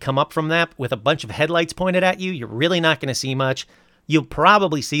have really come up from that. With a bunch of headlights pointed at you, you're really not going to see much. You'll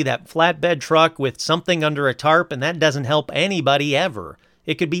probably see that flatbed truck with something under a tarp, and that doesn't help anybody ever.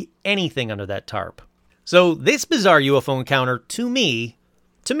 It could be anything under that tarp. So this bizarre UFO encounter, to me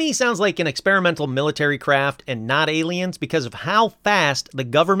sounds like an experimental military craft and not aliens because of how fast the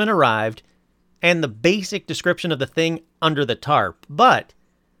government arrived and the basic description of the thing under the tarp. But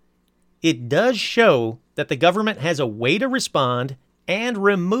it does show that the government has a way to respond and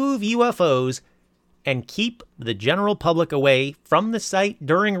remove UFOs and keep the general public away from the site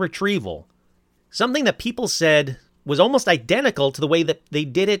during retrieval. Something that people said was almost identical to the way that they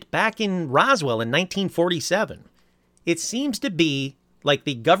did it back in Roswell in 1947. It seems to be like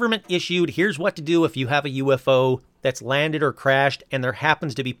the government issued, here's what to do if you have a UFO that's landed or crashed and there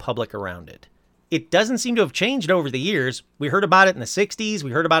happens to be public around it. It doesn't seem to have changed over the years. We heard about it in the 60s,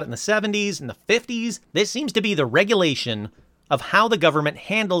 we heard about it in the 70s, in the 50s. This seems to be the regulation of how the government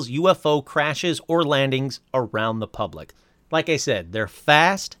handles UFO crashes or landings around the public. Like I said, they're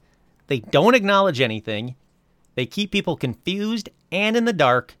fast, they don't acknowledge anything, they keep people confused and in the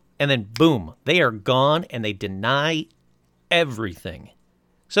dark, and then boom, they are gone and they deny everything.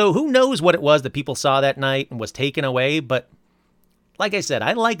 So who knows what it was that people saw that night and was taken away, but like I said,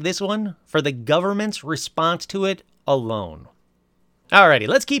 I like this one for the government's response to it alone. Alrighty,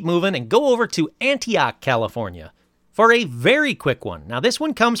 let's keep moving and go over to Antioch, California for a very quick one. Now this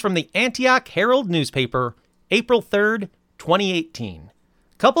one comes from the Antioch Herald newspaper, April 3rd, 2018.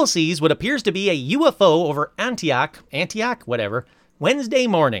 Couple sees what appears to be a UFO over Antioch, Wednesday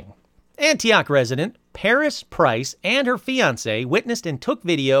morning. Antioch resident Paris Price and her fiancé witnessed and took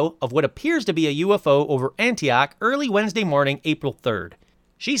video of what appears to be a UFO over Antioch early Wednesday morning, April 3rd.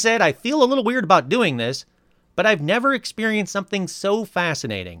 She said, "I feel a little weird about doing this, but I've never experienced something so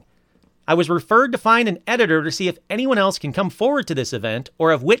fascinating. I was referred to find an editor to see if anyone else can come forward to this event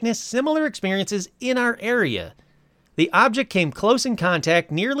or have witnessed similar experiences in our area. The object came close in contact,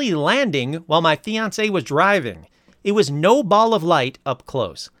 nearly landing while my fiancé was driving. It was no ball of light up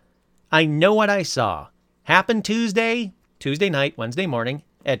close. I know what I saw. Happened Tuesday night, Wednesday morning,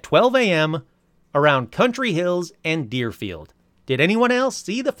 at 12 a.m. around Country Hills and Deerfield. Did anyone else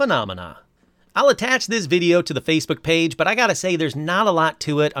see the phenomena?" I'll attach this video to the Facebook page, but I gotta say there's not a lot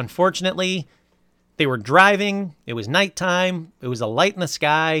to it, unfortunately. They were driving, it was nighttime, it was a light in the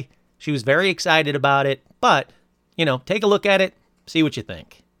sky, she was very excited about it, but, take a look at it, see what you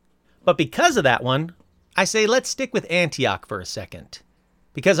think. But because of that one, I say let's stick with Antioch for a second.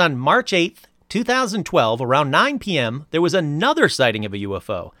 Because on March 8th, 2012, around 9 p.m., there was another sighting of a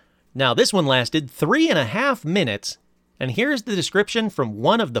UFO. Now, this one lasted 3.5 minutes, and here's the description from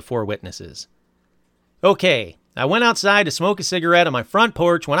one of the 4 witnesses. "Okay, I went outside to smoke a cigarette on my front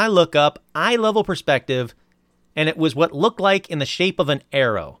porch when I look up, eye-level perspective, and it was what looked like in the shape of an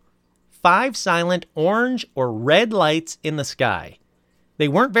arrow. 5 silent orange or red lights in the sky. They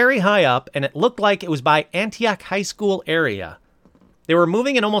weren't very high up, and it looked like it was by Antioch High School area. They were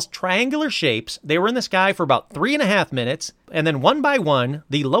moving in almost triangular shapes. They were in the sky for about 3.5 minutes, and then one by one,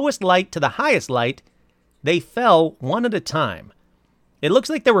 the lowest light to the highest light, they fell one at a time. It looks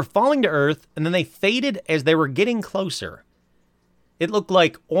like they were falling to Earth, and then they faded as they were getting closer. It looked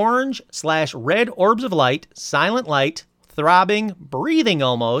like orange/red orbs of light, silent light, throbbing, breathing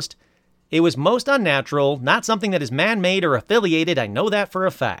almost. It was most unnatural, not something that is man-made or affiliated, I know that for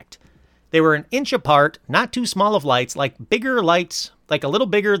a fact. They were an inch apart, not too small of lights, like bigger lights, like a little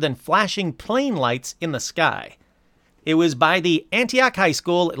bigger than flashing plane lights in the sky. It was by the Antioch High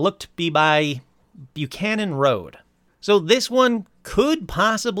School. It looked to be by Buchanan Road." So this one could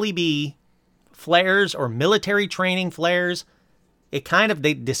possibly be flares or military training flares.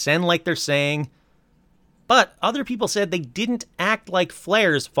 They descend like they're saying. But other people said they didn't act like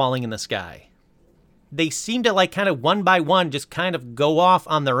flares falling in the sky. They seemed to kind of one by one just kind of go off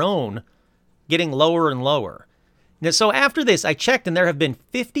on their own, getting lower and lower. Now, so after this, I checked and there have been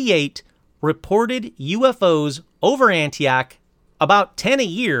 58 reported UFOs over Antioch, about 10 a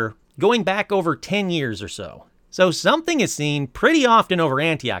year, going back over 10 years or so. So something is seen pretty often over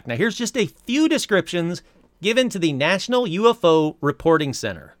Antioch. Now here's just a few descriptions given to the National UFO Reporting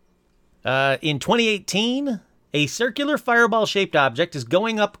Center. In 2018, a circular fireball-shaped object is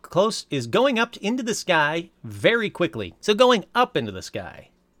going up into the sky very quickly. So going up into the sky.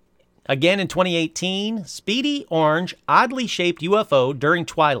 Again in 2018, speedy orange, oddly shaped UFO during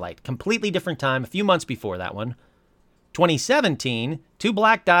twilight. Completely different time, a few months before that one. 2017, 2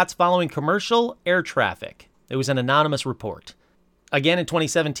 black dots following commercial air traffic. It was an anonymous report. Again in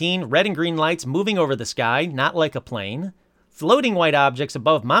 2017, red and green lights moving over the sky, not like a plane. Floating white objects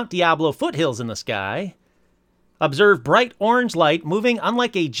above Mount Diablo foothills in the sky. Observed bright orange light moving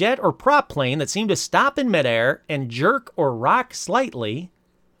unlike a jet or prop plane that seemed to stop in midair and jerk or rock slightly.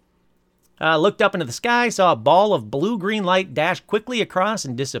 Looked up into the sky, saw a ball of blue-green light dash quickly across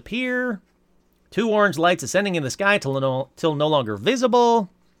and disappear. 2 orange lights ascending in the sky till no longer visible.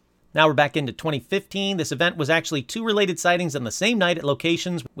 Now we're back into 2015. This event was actually 2 related sightings on the same night at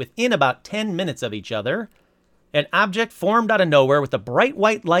locations within about 10 minutes of each other. An object formed out of nowhere with a bright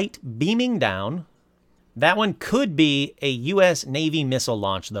white light beaming down. That one could be a U.S. Navy missile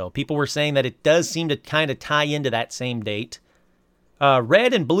launch, though. People were saying that it does seem to kind of tie into that same date.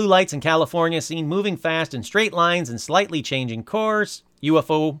 Red and blue lights in California seen moving fast in straight lines and slightly changing course.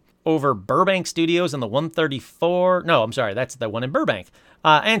 UFO over Burbank Studios on the 134. No, I'm sorry, that's the one in Burbank.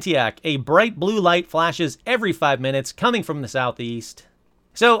 Antioch, a bright blue light flashes every 5 minutes coming from the southeast.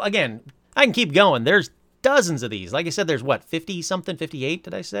 So again, I can keep going. There's dozens of these. Like I said, there's 50-something, 58,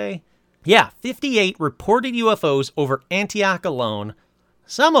 did I say? Yeah, 58 reported UFOs over Antioch alone.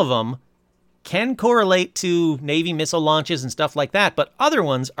 Some of them can correlate to Navy missile launches and stuff like that, but other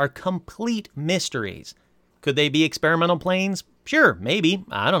ones are complete mysteries. Could they be experimental planes? Sure, maybe,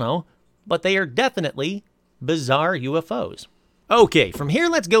 I don't know. But they are definitely bizarre UFOs. Okay, from here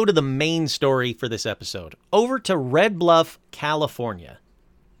let's go to the main story for this episode. Over to Red Bluff, California.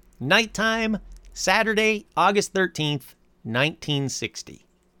 Nighttime, Saturday, August 13th, 1960.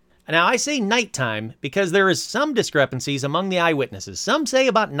 Now, I say nighttime because there is some discrepancies among the eyewitnesses. Some say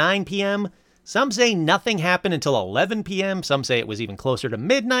about 9 p.m., some say nothing happened until 11 p.m., some say it was even closer to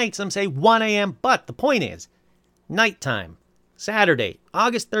midnight, some say 1 a.m., but the point is, nighttime, Saturday,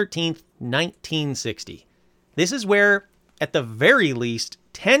 August 13th, 1960. This is where, at the very least,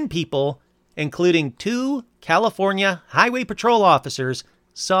 10 people, including 2 California Highway Patrol officers,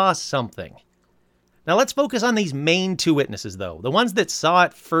 saw something. Now let's focus on these main 2 witnesses, though, the ones that saw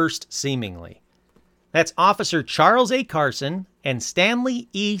it first, seemingly. That's Officer Charles A. Carson and Stanley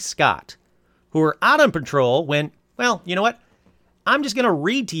E. Scott, who were out on patrol when, well, you know what? I'm just going to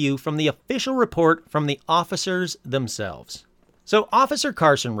read to you from the official report from the officers themselves. So Officer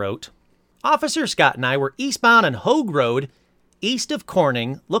Carson wrote, Officer Scott and I were eastbound on Hogue Road, east of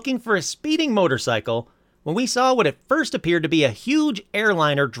Corning, looking for a speeding motorcycle when we saw what at first appeared to be a huge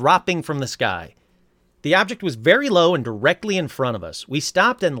airliner dropping from the sky. The object was very low and directly in front of us. We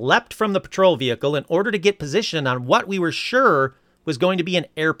stopped and leapt from the patrol vehicle in order to get position on what we were sure was going to be an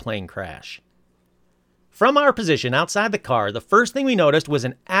airplane crash. From our position outside the car, the first thing we noticed was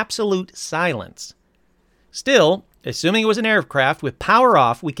an absolute silence. Still, assuming it was an aircraft with power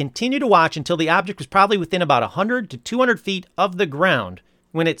off, we continued to watch until the object was probably within about 100 to 200 feet of the ground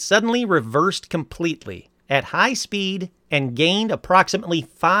when it suddenly reversed completely at high speed and gained approximately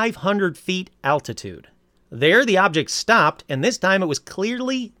 500 feet altitude. There, the object stopped, and this time it was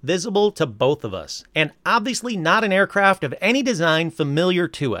clearly visible to both of us, and obviously not an aircraft of any design familiar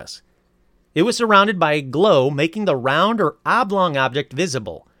to us. It was surrounded by a glow, making the round or oblong object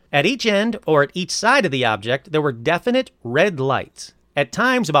visible. At each end, or at each side of the object, there were definite red lights. At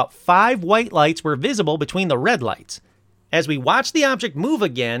times, about 5 white lights were visible between the red lights. As we watched the object move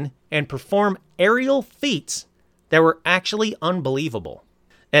again and perform aerial feats that were actually unbelievable.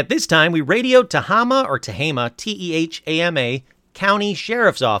 At this time, we radioed Tehama, T-E-H-A-M-A, County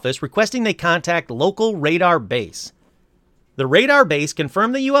Sheriff's Office, requesting they contact local radar base. The radar base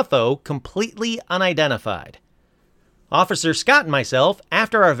confirmed the UFO completely unidentified. Officer Scott and myself,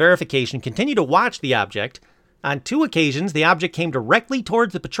 after our verification, continued to watch the object. On 2 occasions, the object came directly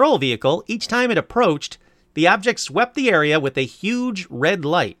towards the patrol vehicle. Each time it approached, the object swept the area with a huge red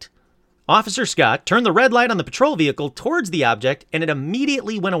light. Officer Scott turned the red light on the patrol vehicle towards the object, and it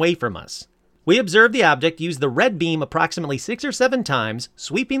immediately went away from us. We observed the object use the red beam approximately 6 or 7 times,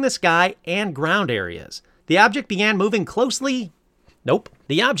 sweeping the sky and ground areas. The object began moving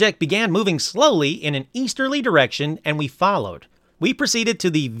The object began moving slowly in an easterly direction, and we followed. We proceeded to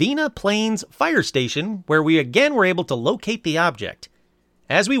the Vina Plains Fire Station, where we again were able to locate the object.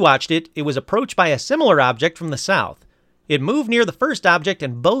 As we watched it, it was approached by a similar object from the south. It moved near the first object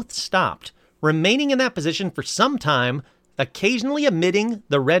and both stopped, remaining in that position for some time, occasionally emitting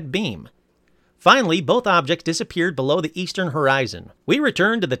the red beam. Finally, both objects disappeared below the eastern horizon. We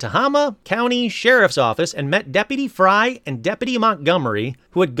returned to the Tehama County Sheriff's Office and met Deputy Fry and Deputy Montgomery,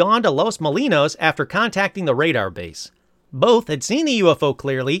 who had gone to Los Molinos after contacting the radar base. Both had seen the UFO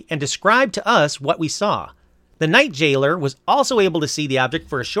clearly and described to us what we saw. The night jailer was also able to see the object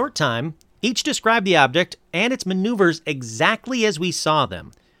for a short time. Each described the object and its maneuvers exactly as we saw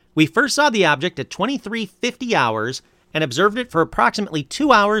them. We first saw the object at 23:50 hours and observed it for approximately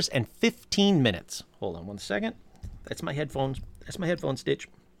 2 hours and 15 minutes. Hold on 1 second. That's my headphones. That's my headphone stitch.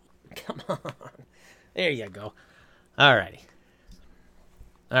 Come on. There you go. All right,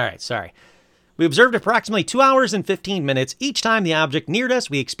 sorry. We observed approximately 2 hours and 15 minutes. Each time the object neared us,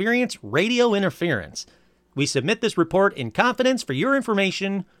 we experienced radio interference. We submit this report in confidence for your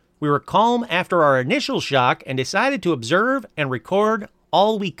information. We were calm after our initial shock and decided to observe and record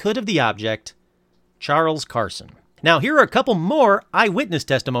all we could of the object. Charles Carson. Now, here are a couple more eyewitness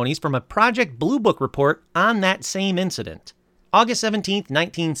testimonies from a Project Blue Book report on that same incident. August 17,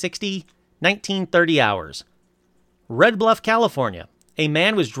 1960, 19:30 hours. Red Bluff, California. A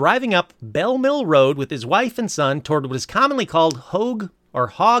man was driving up Bell Mill Road with his wife and son toward what is commonly called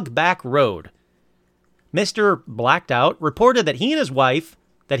Hogback Road. Mr. Blacked Out reported that he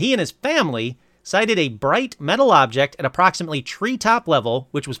and his family sighted a bright metal object at approximately treetop level,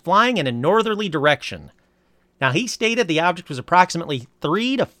 which was flying in a northerly direction. Now, he stated the object was approximately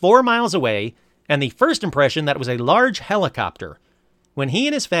 3 to 4 miles away, and the first impression that it was a large helicopter. When he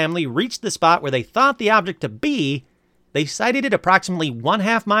and his family reached the spot where they thought the object to be, they sighted it approximately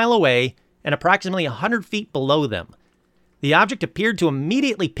 1/2 mile away and approximately 100 feet below them. The object appeared to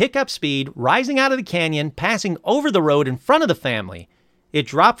immediately pick up speed, rising out of the canyon, passing over the road in front of the family. It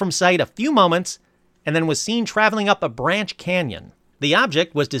dropped from sight a few moments and then was seen traveling up a branch canyon. The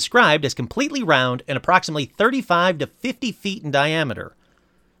object was described as completely round and approximately 35 to 50 feet in diameter.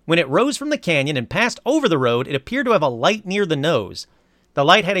 When it rose from the canyon and passed over the road, it appeared to have a light near the nose. The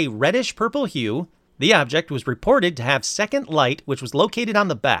light had a reddish-purple hue. The object was reported to have second light, which was located on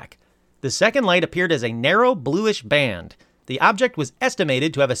the back. The second light appeared as a narrow bluish band. The object was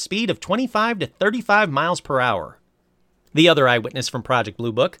estimated to have a speed of 25 to 35 miles per hour. The other eyewitness from Project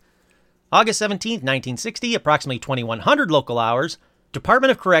Blue Book. August 17, 1960, approximately 2100 local hours.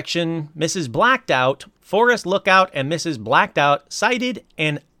 Department of Correction, Mrs. Blacked-Out, Forest Lookout, and Mrs. Blacked-Out sighted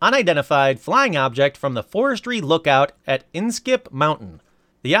an unidentified flying object from the Forestry Lookout at Inskip Mountain.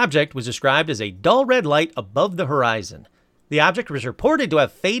 The object was described as a dull red light above the horizon. The object was reported to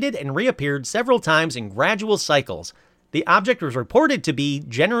have faded and reappeared several times in gradual cycles. The object was reported to be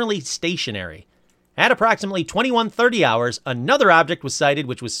generally stationary. At approximately 21:30 hours, another object was sighted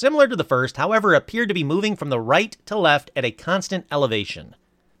which was similar to the first, however appeared to be moving from the right to left at a constant elevation.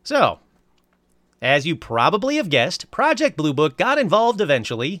 So, as you probably have guessed, Project Blue Book got involved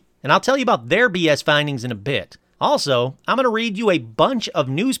eventually, and I'll tell you about their BS findings in a bit. Also, I'm going to read you a bunch of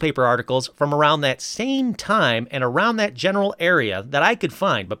newspaper articles from around that same time and around that general area that I could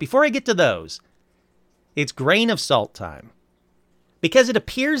find. But before I get to those, it's grain of salt time. Because it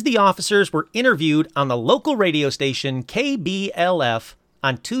appears the officers were interviewed on the local radio station KBLF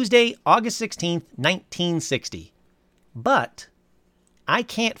on Tuesday, August 16th, 1960. But I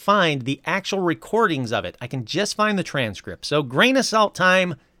can't find the actual recordings of it. I can just find the transcript. So grain of salt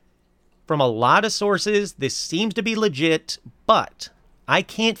time from a lot of sources. This seems to be legit, but I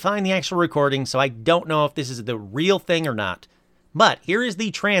can't find the actual recording, so I don't know if this is the real thing or not. But here is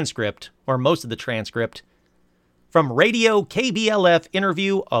the transcript, or most of the transcript, from Radio KBLF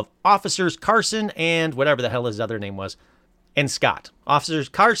interview of Officers Carson and whatever the hell his other name was, and Scott. Officers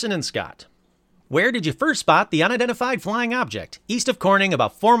Carson and Scott. Where did you first spot the unidentified flying object? East of Corning,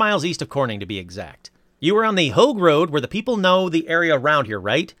 about 4 miles east of Corning to be exact. You were on the Hogue Road where the people know the area around here,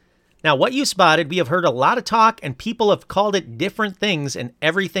 right? Now, what you spotted, we have heard a lot of talk and people have called it different things and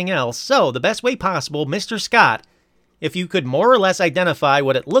everything else. So, the best way possible, Mr. Scott, if you could more or less identify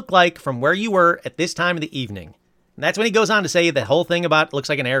what it looked like from where you were at this time of the evening. And that's when he goes on to say the whole thing about it looks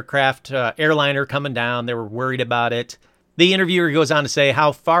like an airliner coming down. They were worried about it. The interviewer goes on to say,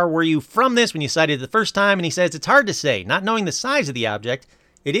 how far were you from this when you sighted it the first time? And he says, it's hard to say. Not knowing the size of the object,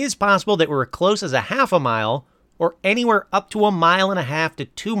 it is possible that we were close as a half a mile or anywhere up to 1.5 miles to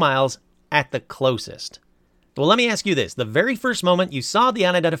 2 miles at the closest. Well, let me ask you this. The very first moment you saw the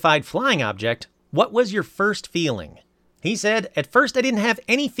unidentified flying object, what was your first feeling? He said, at first I didn't have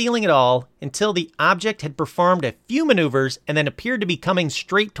any feeling at all until the object had performed a few maneuvers and then appeared to be coming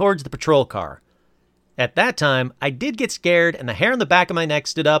straight towards the patrol car. At that time, I did get scared and the hair on the back of my neck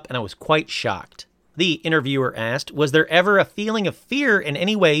stood up and I was quite shocked. The interviewer asked, was there ever a feeling of fear in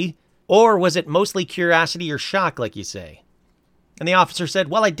any way, or was it mostly curiosity or shock like you say? And the officer said,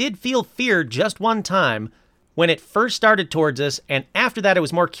 well, I did feel fear just one time when it first started towards us, and after that it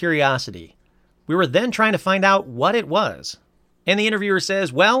was more curiosity. We were then trying to find out what it was. And the interviewer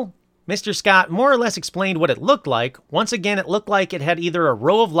says, well, Mr. Scott more or less explained what it looked like. Once again, it looked like it had either a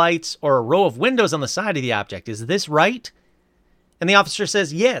row of lights or a row of windows on the side of the object. Is this right? And the officer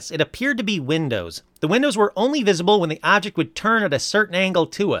says, yes, it appeared to be windows. The windows were only visible when the object would turn at a certain angle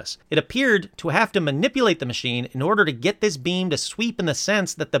to us. It appeared to have to manipulate the machine in order to get this beam to sweep in the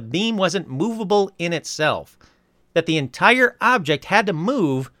sense that the beam wasn't movable in itself. That the entire object had to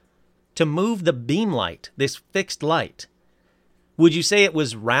move the beam light, this fixed light. Would you say it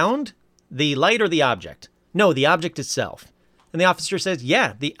was round, the light, or the object? No, the object itself. And the officer says,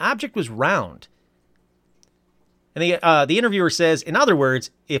 yeah, the object was round. And the interviewer says, in other words,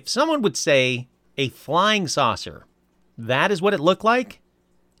 if someone would say a flying saucer, that is what it looked like?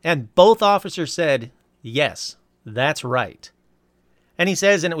 And both officers said, yes, that's right. And he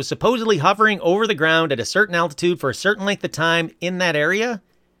says, and it was supposedly hovering over the ground at a certain altitude for a certain length of time in that area?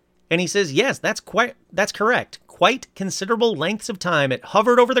 And he says, yes, that's correct. Quite considerable lengths of time it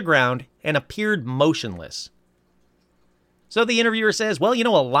hovered over the ground and appeared motionless. So the interviewer says, well, you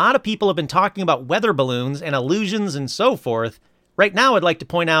know, a lot of people have been talking about weather balloons and illusions and so forth. Right now, I'd like to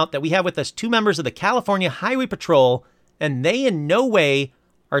point out that we have with us 2 members of the California Highway Patrol, and they in no way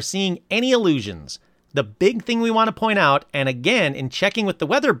are seeing any illusions. The big thing we want to point out, and again, in checking with the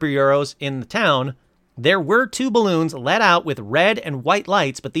weather bureaus in the town, There were 2 balloons let out with red and white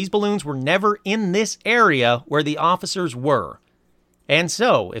lights, but these balloons were never in this area where the officers were. And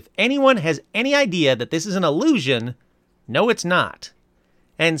so, if anyone has any idea that this is an illusion, no, it's not.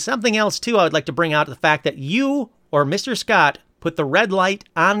 And something else, too, I would like to bring out the fact that you or Mr. Scott put the red light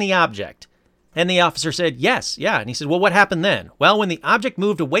on the object. And the officer said, yes, yeah. And he said, well, what happened then? Well, when the object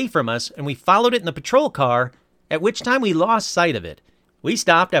moved away from us and we followed it in the patrol car, at which time we lost sight of it. We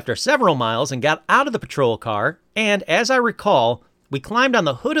stopped after several miles and got out of the patrol car, and as I recall, we climbed on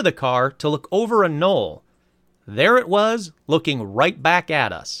the hood of the car to look over a knoll. There it was, looking right back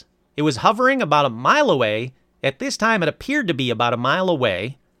at us. It was hovering about a mile away. At this time, it appeared to be about a mile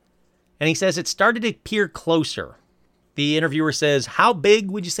away. And he says it started to appear closer. The interviewer says, how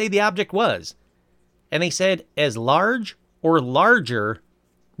big would you say the object was? And they said, as large or larger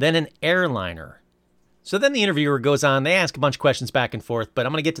than an airliner. So then the interviewer goes on, they ask a bunch of questions back and forth, but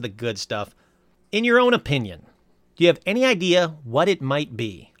I'm going to get to the good stuff. In your own opinion, do you have any idea what it might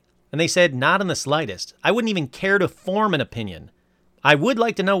be? And they said, not in the slightest. I wouldn't even care to form an opinion. I would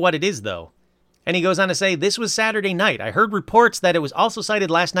like to know what it is, though. And he goes on to say, this was Saturday night. I heard reports that it was also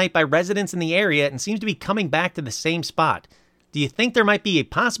sighted last night by residents in the area and seems to be coming back to the same spot. Do you think there might be a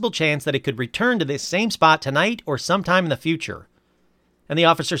possible chance that it could return to this same spot tonight or sometime in the future? And the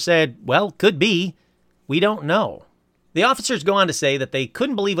officer said, well, could be. We don't know. The officers go on to say that they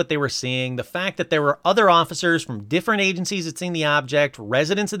couldn't believe what they were seeing, the fact that there were other officers from different agencies that seen the object,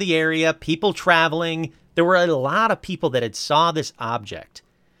 residents of the area, people traveling. There were a lot of people that had saw this object.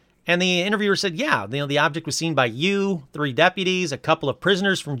 And the interviewer said, yeah, the object was seen by you, 3 deputies, a couple of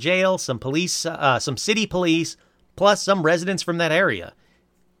prisoners from jail, some police, some city police, plus some residents from that area.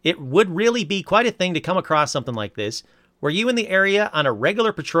 It would really be quite a thing to come across something like this. Were you in the area on a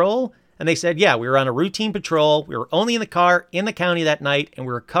regular patrol? And they said, yeah, we were on a routine patrol. We were only in the car in the county that night, and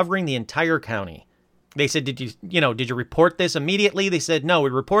we were covering the entire county. They said, did you report this immediately? They said, no,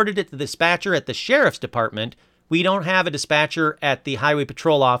 we reported it to the dispatcher at the sheriff's department. We don't have a dispatcher at the highway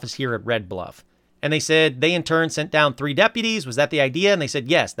patrol office here at Red Bluff. And they said they in turn sent down 3 deputies. Was that the idea? And they said,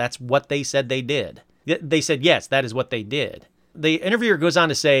 yes, that's what they said they did. They said, yes, that is what they did. The interviewer goes on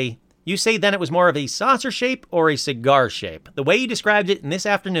to say, you say then it was more of a saucer shape or a cigar shape. The way you described it in this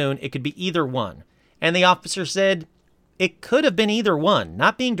afternoon, it could be either one. And the officer said, it could have been either one.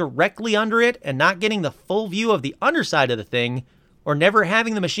 Not being directly under it and not getting the full view of the underside of the thing, or never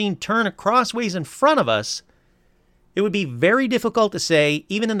having the machine turn crossways in front of us, it would be very difficult to say,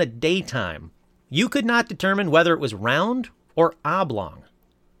 even in the daytime. You could not determine whether it was round or oblong.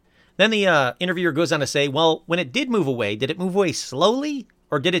 Then the interviewer goes on to say, well, when it did move away, did it move away slowly?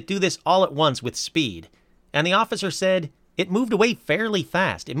 Or did it do this all at once with speed? And the officer said, it moved away fairly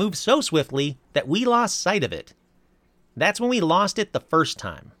fast. It moved so swiftly that we lost sight of it. That's when we lost it the first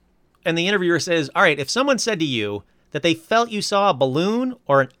time. And the interviewer says, all right, if someone said to you that they felt you saw a balloon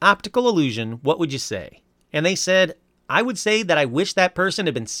or an optical illusion, what would you say? And they said, I would say that I wish that person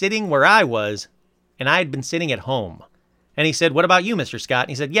had been sitting where I was and I had been sitting at home. And he said, what about you, Mr. Scott?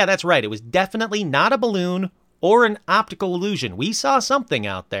 And he said, yeah, that's right. It was definitely not a balloon or an optical illusion. We saw something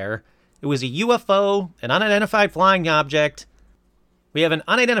out there. It was a UFO, an unidentified flying object. We have an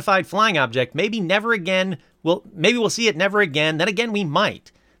unidentified flying object. Maybe never again. Maybe we'll see it never again. Then again, we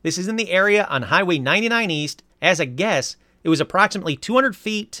might. This is in the area on Highway 99 East. As a guess, it was approximately 200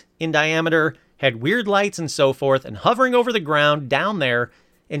 feet in diameter, had weird lights and so forth, and hovering over the ground down there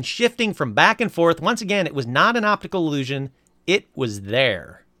and shifting from back and forth. Once again, it was not an optical illusion. It was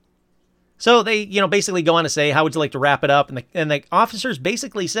there. So they, basically go on to say, how would you like to wrap it up? And the officers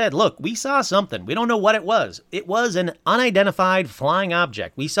basically said, look, we saw something. We don't know what it was. It was an unidentified flying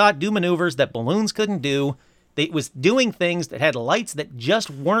object. We saw it do maneuvers that balloons couldn't do. It was doing things that had lights that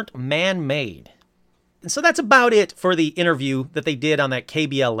just weren't man-made. And so that's about it for the interview that they did on that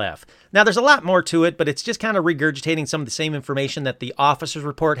KBLF. Now, there's a lot more to it, but it's just kind of regurgitating some of the same information that the officer's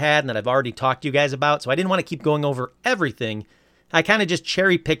report had and that I've already talked to you guys about. So I didn't want to keep going over everything. I kind of just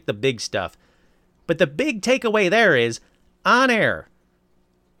cherry-picked the big stuff. But the big takeaway there is, on air,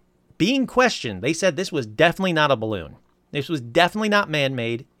 being questioned, they said this was definitely not a balloon. This was definitely not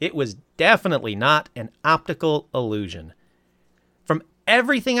man-made. It was definitely not an optical illusion. From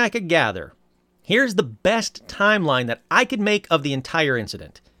everything I could gather, here's the best timeline that I could make of the entire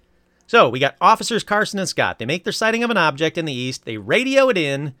incident. So we got Officers Carson and Scott. They make their sighting of an object in the east. They radio it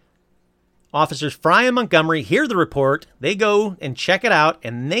in. Officers Fry and Montgomery hear the report. They go and check it out,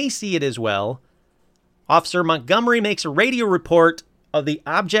 and they see it as well. Officer Montgomery makes a radio report of the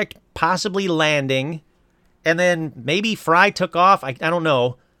object possibly landing, and then maybe Fry took off. I don't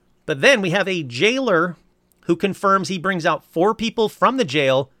know. But then we have a jailer who confirms he brings out 4 people from the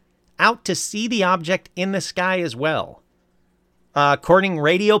jail out to see the object in the sky as well. According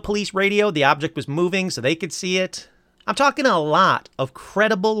police radio, the object was moving so they could see it. I'm talking a lot of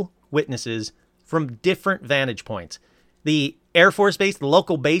credible witnesses from different vantage points. The Air Force Base, the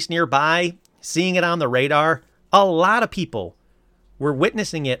local base nearby, seeing it on the radar. A lot of people were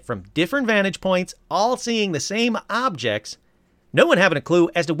witnessing it from different vantage points, all seeing the same objects. No one having a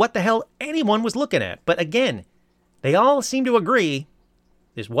clue as to what the hell anyone was looking at. But again, they all seem to agree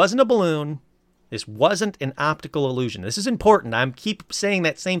this wasn't a balloon. This wasn't an optical illusion. This is important. I keep saying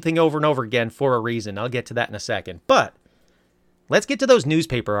that same thing over and over again for a reason. I'll get to that in a second. But let's get to those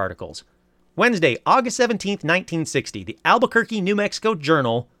newspaper articles. Wednesday, August 17th, 1960, the Albuquerque, New Mexico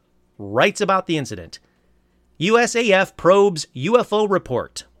Journal writes about the incident. USAF probes UFO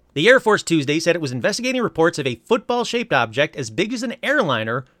report. The Air Force Tuesday said it was investigating reports of a football-shaped object as big as an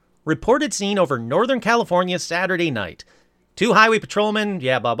airliner reported seen over Northern California Saturday night. 2 highway patrolmen,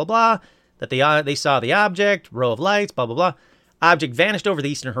 blah, blah, blah, that they saw the object, row of lights, blah, blah, blah. Object vanished over the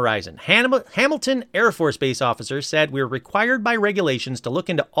eastern horizon. Hamilton Air Force Base officers said we're required by regulations to look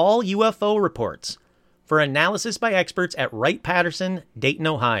into all UFO reports for analysis by experts at Wright-Patterson, Dayton,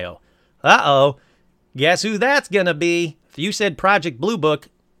 Ohio. Uh-oh. Guess who that's going to be? If you said Project Blue Book,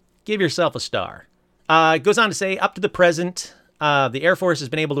 give yourself a star. It goes on to say, up to the present, the Air Force has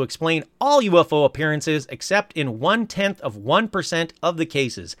been able to explain all UFO appearances except in 0.1% of the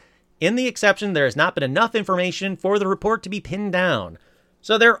cases. In the exception, there has not been enough information for the report to be pinned down.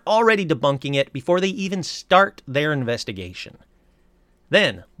 So they're already debunking it before they even start their investigation.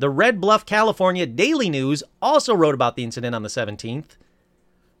 Then, the Red Bluff, California Daily News also wrote about the incident on the 17th.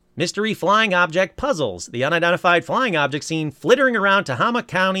 Mystery flying object puzzles. The unidentified flying object seen flittering around Tehama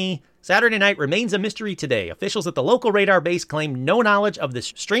County Saturday night remains a mystery today. Officials at the local radar base claim no knowledge of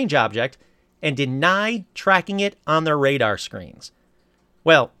this strange object and deny tracking it on their radar screens.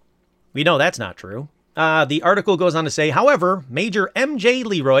 Well, we know that's not true. The article goes on to say, however, Major M.J.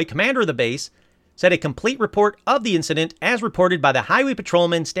 Leroy, commander of the base, said a complete report of the incident, as reported by the highway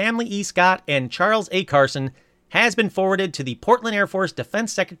patrolmen Stanley E. Scott and Charles A. Carson, has been forwarded to the Portland Air Force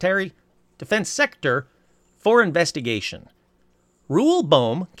Defense Sector for investigation. Reuel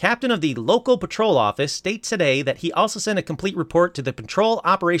Boehm, captain of the local patrol office, states today that he also sent a complete report to the Patrol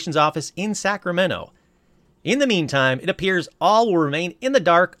Operations Office in Sacramento. In the meantime, it appears all will remain in the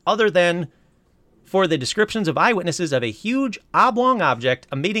dark other than for the descriptions of eyewitnesses of a huge oblong object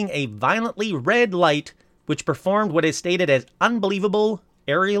emitting a violently red light which performed what is stated as unbelievable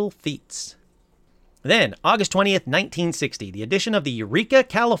aerial feats. Then, August 20th, 1960, the edition of the Eureka,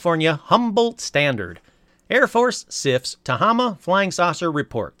 California Humboldt Standard. Air Force SIFs Tehama Flying Saucer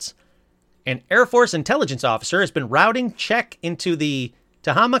reports. An Air Force intelligence officer has been routing check into the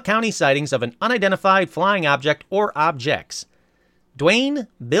Tehama County sightings of an unidentified flying object or objects. Dwayne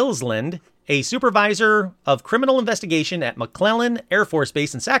Bilsland, a supervisor of criminal investigation at McClellan Air Force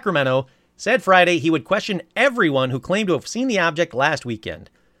Base in Sacramento, said Friday he would question everyone who claimed to have seen the object last weekend.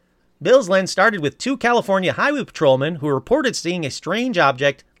 Bilsland started with 2 California highway patrolmen who reported seeing a strange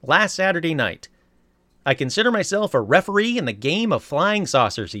object last Saturday night. I consider myself a referee in the game of flying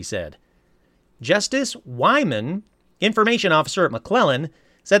saucers, he said. Justice Wyman, information officer at McClellan,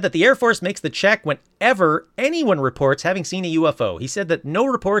 said that the Air Force makes the check whenever anyone reports having seen a UFO. He said that no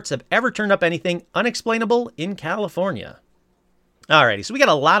reports have ever turned up anything unexplainable in California. Alrighty, so we got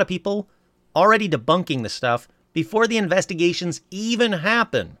a lot of people already debunking the stuff before the investigations even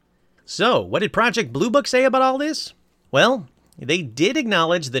happen. So, what did Project Blue Book say about all this? Well, they did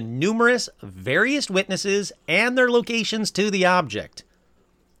acknowledge the numerous various witnesses and their locations to the object.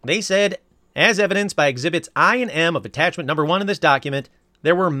 They said, as evidenced by Exhibits I and M of Attachment Number 1 in this document,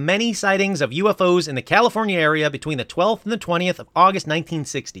 there were many sightings of UFOs in the California area between the 12th and the 20th of August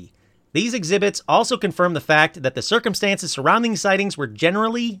 1960. These exhibits also confirm the fact that the circumstances surrounding sightings were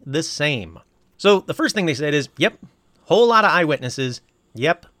generally the same. So the first thing they said is, yep, whole lot of eyewitnesses.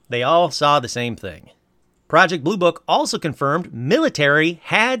 Yep, they all saw the same thing. Project Blue Book also confirmed military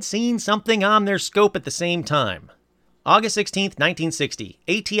had seen something on their scope at the same time. August 16th, 1960,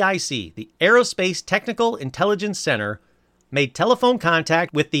 ATIC, the Aerospace Technical Intelligence Center, made telephone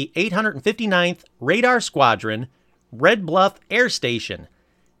contact with the 859th Radar Squadron, Red Bluff Air Station.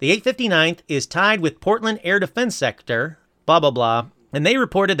 The 859th is tied with Portland Air Defense Sector, blah, blah, blah, and they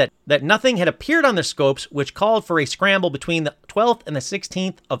reported that nothing had appeared on their scopes, which called for a scramble between the 12th and the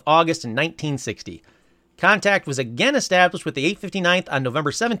 16th of August in 1960. Contact was again established with the 859th on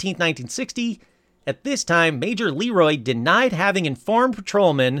November 17, 1960. At this time, Major Leroy denied having informed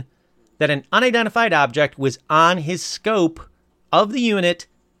patrolmen that an unidentified object was on his scope of the unit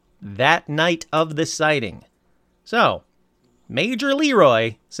that night of the sighting. So, Major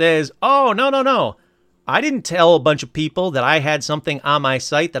Leroy says, oh, no. I didn't tell a bunch of people that I had something on my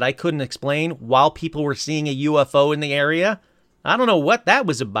site that I couldn't explain while people were seeing a UFO in the area. I don't know what that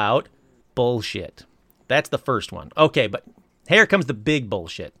was about. Bullshit. That's the first one. Okay, but here comes the big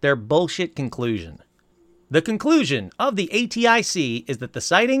bullshit. Their bullshit conclusion. The conclusion of the ATIC is that the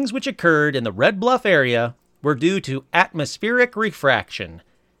sightings which occurred in the Red Bluff area were due to atmospheric refraction.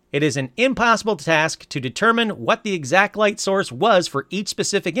 It is an impossible task to determine what the exact light source was for each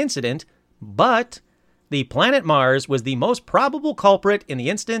specific incident, but the planet Mars was the most probable culprit in the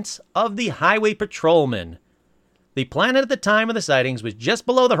instance of the highway patrolman. The planet at the time of the sightings was just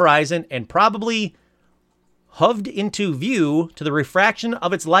below the horizon and probably hoved into view to the refraction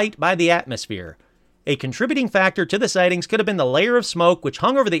of its light by the atmosphere. A contributing factor to the sightings could have been the layer of smoke which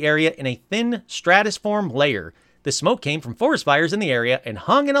hung over the area in a thin stratiform layer. The smoke came from forest fires in the area and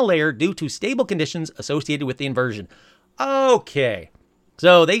hung in a layer due to stable conditions associated with the inversion. Okay,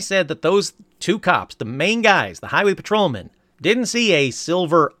 so they said that those two cops, the main guys, the highway patrolmen, didn't see a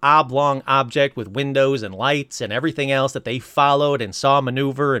silver oblong object with windows and lights and everything else that they followed and saw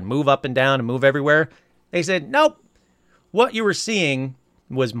maneuver and move up and down and move everywhere. They said, nope, what you were seeing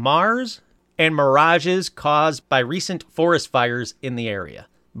was Mars and mirages caused by recent forest fires in the area.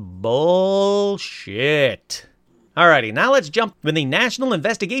 Bullshit. Alrighty, now let's jump. When the National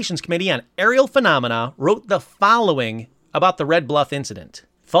Investigations Committee on Aerial Phenomena wrote the following about the Red Bluff incident.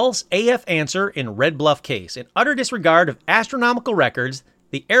 False AF answer in Red Bluff case. In utter disregard of astronomical records,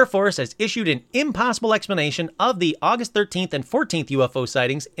 the Air Force has issued an impossible explanation of the August 13th and 14th UFO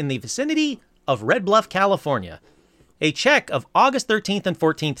sightings in the vicinity of Red Bluff, California. A check of August 13th and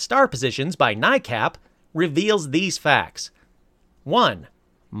 14th star positions by NICAP reveals these facts. 1.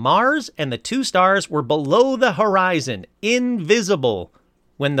 Mars and the two stars were below the horizon, invisible,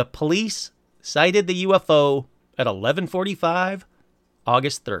 when the police sighted the UFO at 11:45,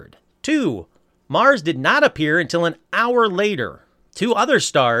 August 3rd. 2. Mars did not appear until an hour later. Two other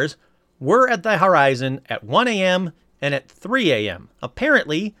stars were at the horizon at 1 a.m. and at 3 a.m.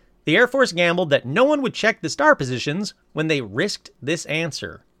 Apparently, the Air Force gambled that no one would check the star positions when they risked this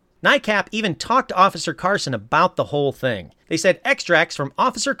answer. NICAP even talked to Officer Carson about the whole thing. They said extracts from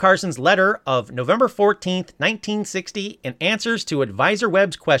Officer Carson's letter of November 14th, 1960, and answers to Advisor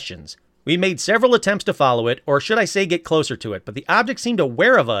Webb's questions. We made several attempts to follow it, or should I say get closer to it, but the object seemed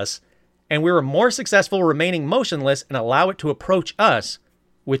aware of us, and we were more successful remaining motionless and allow it to approach us,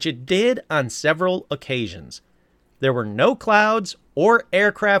 which it did on several occasions. There were no clouds or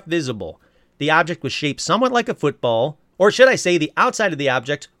aircraft visible. The object was shaped somewhat like a football, or should I say the outside of the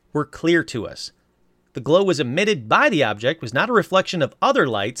object were clear to us. The glow was emitted by the object, was not a reflection of other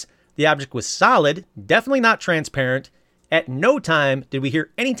lights. The object was solid, definitely not transparent. At no time did we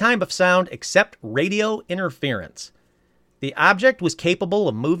hear any type of sound except radio interference. The object was capable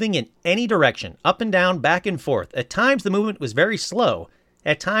of moving in any direction, up and down, back and forth. At times the movement was very slow.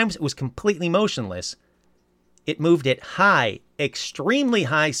 At times it was completely motionless. It moved at high, extremely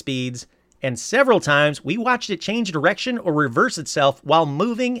high speeds, and several times we watched it change direction or reverse itself while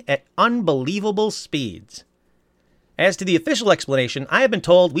moving at unbelievable speeds. As to the official explanation, I have been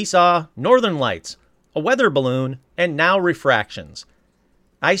told we saw northern lights, a weather balloon, and now refractions.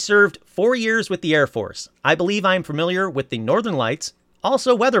 I served 4 years with the Air Force. I believe I am familiar with the northern lights,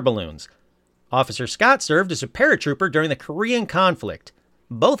 also weather balloons. Officer Scott served as a paratrooper during the Korean conflict.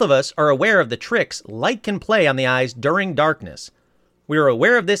 Both of us are aware of the tricks light can play on the eyes during darkness. We were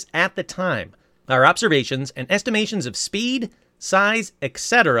aware of this at the time. Our observations and estimations of speed, size,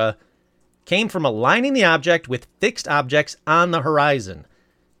 etc. came from aligning the object with fixed objects on the horizon.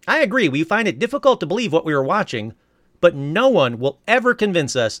 I agree, we find it difficult to believe what we were watching, but no one will ever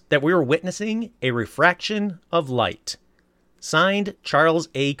convince us that we were witnessing a refraction of light. Signed, Charles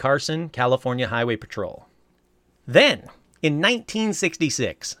A. Carson, California Highway Patrol. Then, in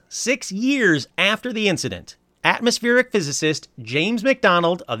 1966, 6 years after the incident, atmospheric physicist James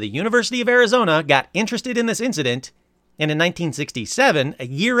McDonald of the University of Arizona got interested in this incident, and in 1967, a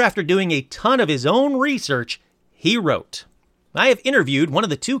year after doing a ton of his own research, he wrote, I have interviewed one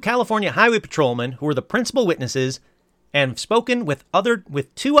of the 2 California highway patrolmen who were the principal witnesses and spoken with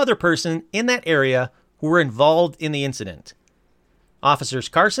 2 other persons in that area who were involved in the incident. Officers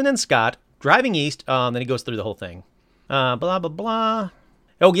Carson and Scott, driving east, then he goes through the whole thing. Blah, blah, blah.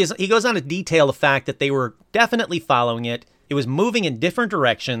 Oh, he goes on to detail the fact that they were definitely following it. It was moving in different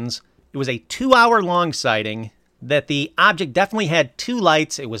directions. It was a 2-hour-long sighting. That the object definitely had 2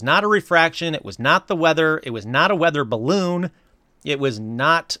 lights. It was not a refraction. It was not the weather. It was not a weather balloon. It was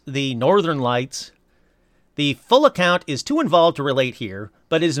not the northern lights. The full account is too involved to relate here,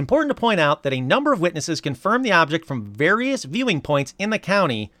 but it is important to point out that a number of witnesses confirmed the object from various viewing points in the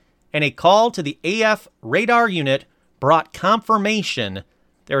county, and a call to the AF radar unit brought confirmation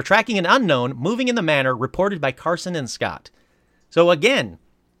they were tracking an unknown moving in the manner reported by Carson and Scott. So again,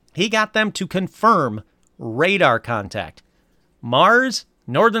 he got them to confirm radar contact. Mars,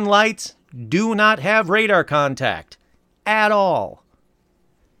 Northern Lights do not have radar contact at all.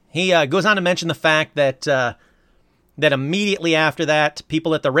 He goes on to mention the fact that that immediately after that,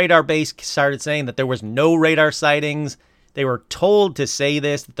 people at the radar base started saying that there was no radar sightings. They were told to say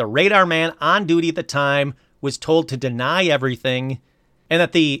this, that the radar man on duty at the time was told to deny everything, and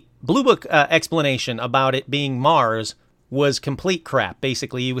that the Blue Book explanation about it being Mars was complete crap.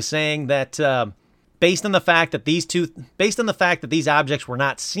 Basically, he was saying that based on the fact that these objects were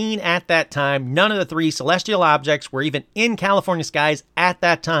not seen at that time, none of the three celestial objects were even in California skies at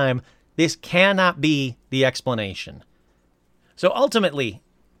that time, this cannot be the explanation. So ultimately,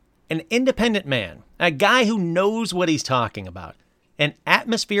 an independent man, a guy who knows what he's talking about, an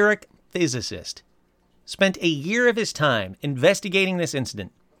atmospheric physicist, spent a year of his time investigating this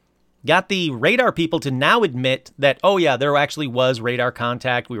incident, got the radar people to now admit that, oh yeah, there actually was radar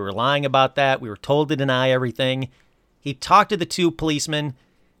contact. We were lying about that. We were told to deny everything. He talked to the two policemen.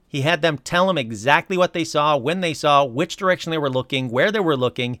 He had them tell him exactly what they saw, when they saw, which direction they were looking, where they were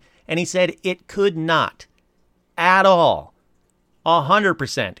looking. And he said it could not, at all,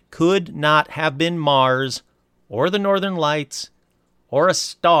 100% could not have been Mars or the Northern Lights or a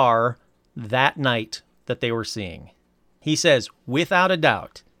star that night that they were seeing. He says, without a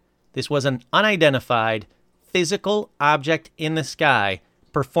doubt, this was an unidentified physical object in the sky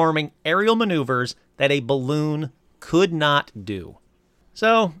performing aerial maneuvers that a balloon could not do.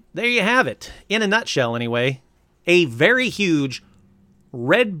 So there you have it. In a nutshell, anyway, a very huge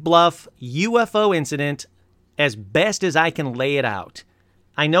Red Bluff UFO incident as best as I can lay it out.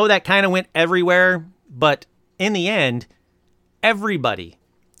 I know that kind of went everywhere, but in the end, everybody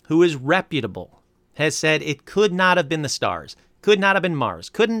who is reputable has said it could not have been the stars. Could not have been Mars.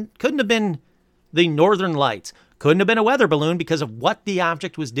 Couldn't have been the Northern Lights. Couldn't have been a weather balloon because of what the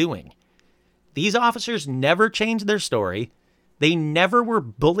object was doing. These officers never changed their story. They never were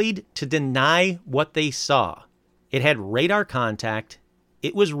bullied to deny what they saw. It had radar contact.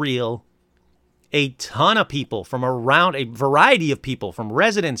 It was real. A ton of people from around, a variety of people, from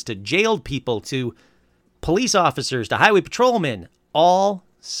residents to jailed people to police officers to highway patrolmen, all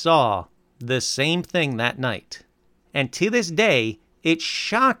saw the same thing that night. And to this day, it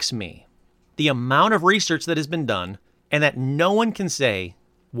shocks me the amount of research that has been done and that no one can say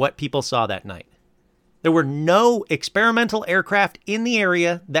what people saw that night. There were no experimental aircraft in the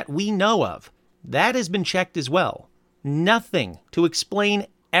area that we know of. That has been checked as well. Nothing to explain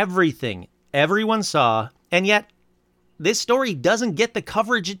everything everyone saw, and yet this story doesn't get the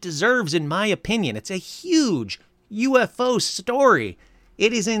coverage it deserves, in my opinion. It's a huge UFO story.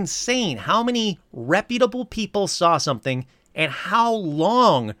 It is insane how many reputable people saw something and how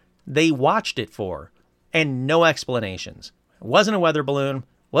long they watched it for, and no explanations. It wasn't a weather balloon,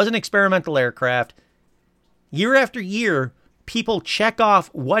 wasn't experimental aircraft. Year after year, people check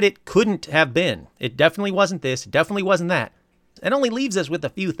off what it couldn't have been. It definitely wasn't this, it definitely wasn't that. It only leaves us with a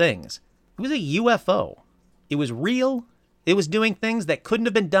few things. It was a UFO. It was real. It was doing things that couldn't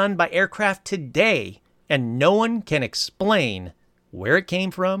have been done by aircraft today, and no one can explain where it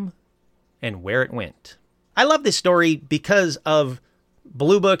came from and where it went. I love this story because of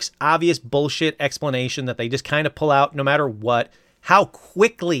Blue Book's obvious bullshit explanation that they just kind of pull out no matter what. How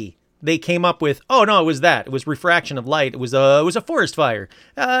quickly they came up with, oh no, it was that. It was refraction of light. It was a forest fire.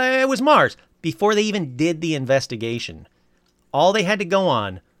 It was Mars. Before they even did the investigation. All they had to go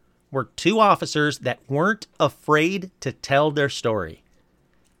on were two officers that weren't afraid to tell their story.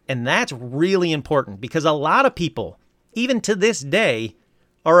 And that's really important because a lot of people, even to this day,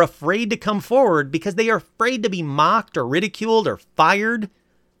 are afraid to come forward because they are afraid to be mocked or ridiculed or fired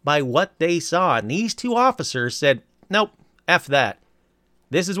by what they saw. And these two officers said, nope, F that.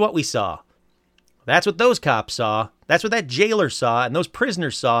 This is what we saw. That's what those cops saw. That's what that jailer saw, and those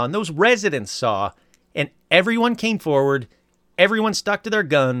prisoners saw, and those residents saw. And everyone came forward. Everyone stuck to their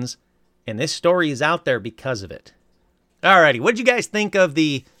guns. And this story is out there because of it. Alrighty, what did you guys think of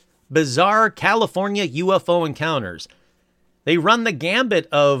the bizarre California UFO encounters? They run the gambit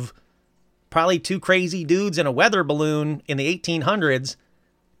of probably two crazy dudes in a weather balloon in the 1800s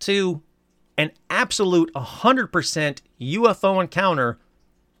to an absolute 100% UFO encounter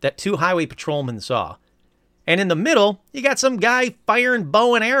that two highway patrolmen saw. And in the middle, you got some guy firing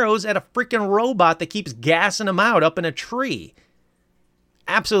bow and arrows at a freaking robot that keeps gassing him out up in a tree.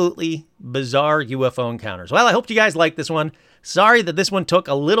 absolutely bizarre UFO encounters. Well, I hope you guys liked this one. Sorry that this one took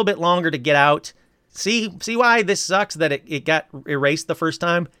a little bit longer to get out. See why this sucks that it got erased the first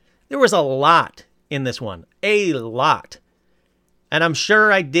time? There was a lot in this one. A lot. And I'm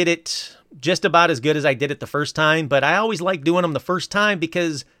sure I did it just about as good as I did it the first time, but I always like doing them the first time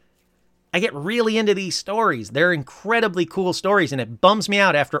because I get really into these stories. They're incredibly cool stories, and it bums me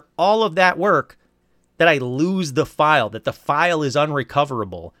out after all of that work that I lose the file, that the file is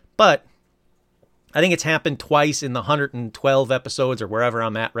unrecoverable. But I think it's happened twice in the 112 episodes or wherever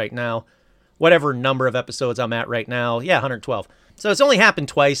I'm at right now. Whatever number of episodes I'm at right now. Yeah, 112. So it's only happened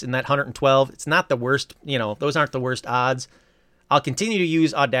twice in that 112. It's not the worst, those aren't the worst odds. I'll continue to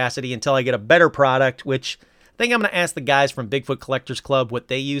use Audacity until I get a better product, which I think I'm going to ask the guys from Bigfoot Collectors Club what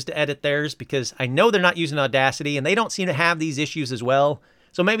they use to edit theirs, because I know they're not using Audacity and they don't seem to have these issues as well.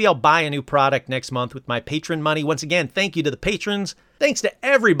 So maybe I'll buy a new product next month with my patron money. Once again, thank you to the patrons. Thanks to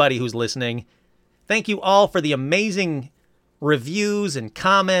everybody who's listening. Thank you all for the amazing reviews and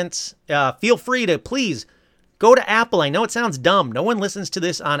comments. Feel free to please go to Apple. I know it sounds dumb. No one listens to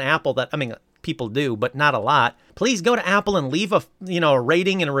this on Apple. People do, but not a lot. Please go to Apple and leave a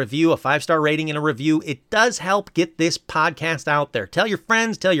rating and a review, a 5-star rating and a review. It does help get this podcast out there. Tell your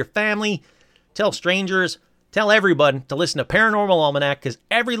friends, tell your family, tell strangers, tell everyone to listen to Paranormal Almanac, because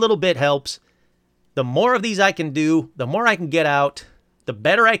every little bit helps. The more of these I can do, the more I can get out, the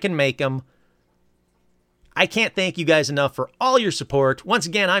better I can make them. I can't thank you guys enough for all your support. Once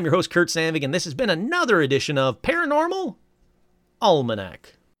again, I'm your host, Kurt Sandvig, and this has been another edition of Paranormal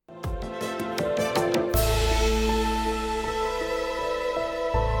Almanac.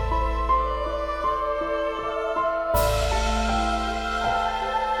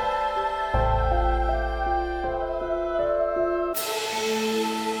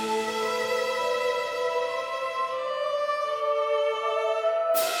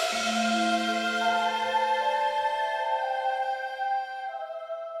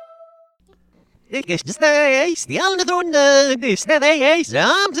 Stay on the throne, stay,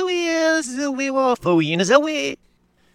 some to we will for you,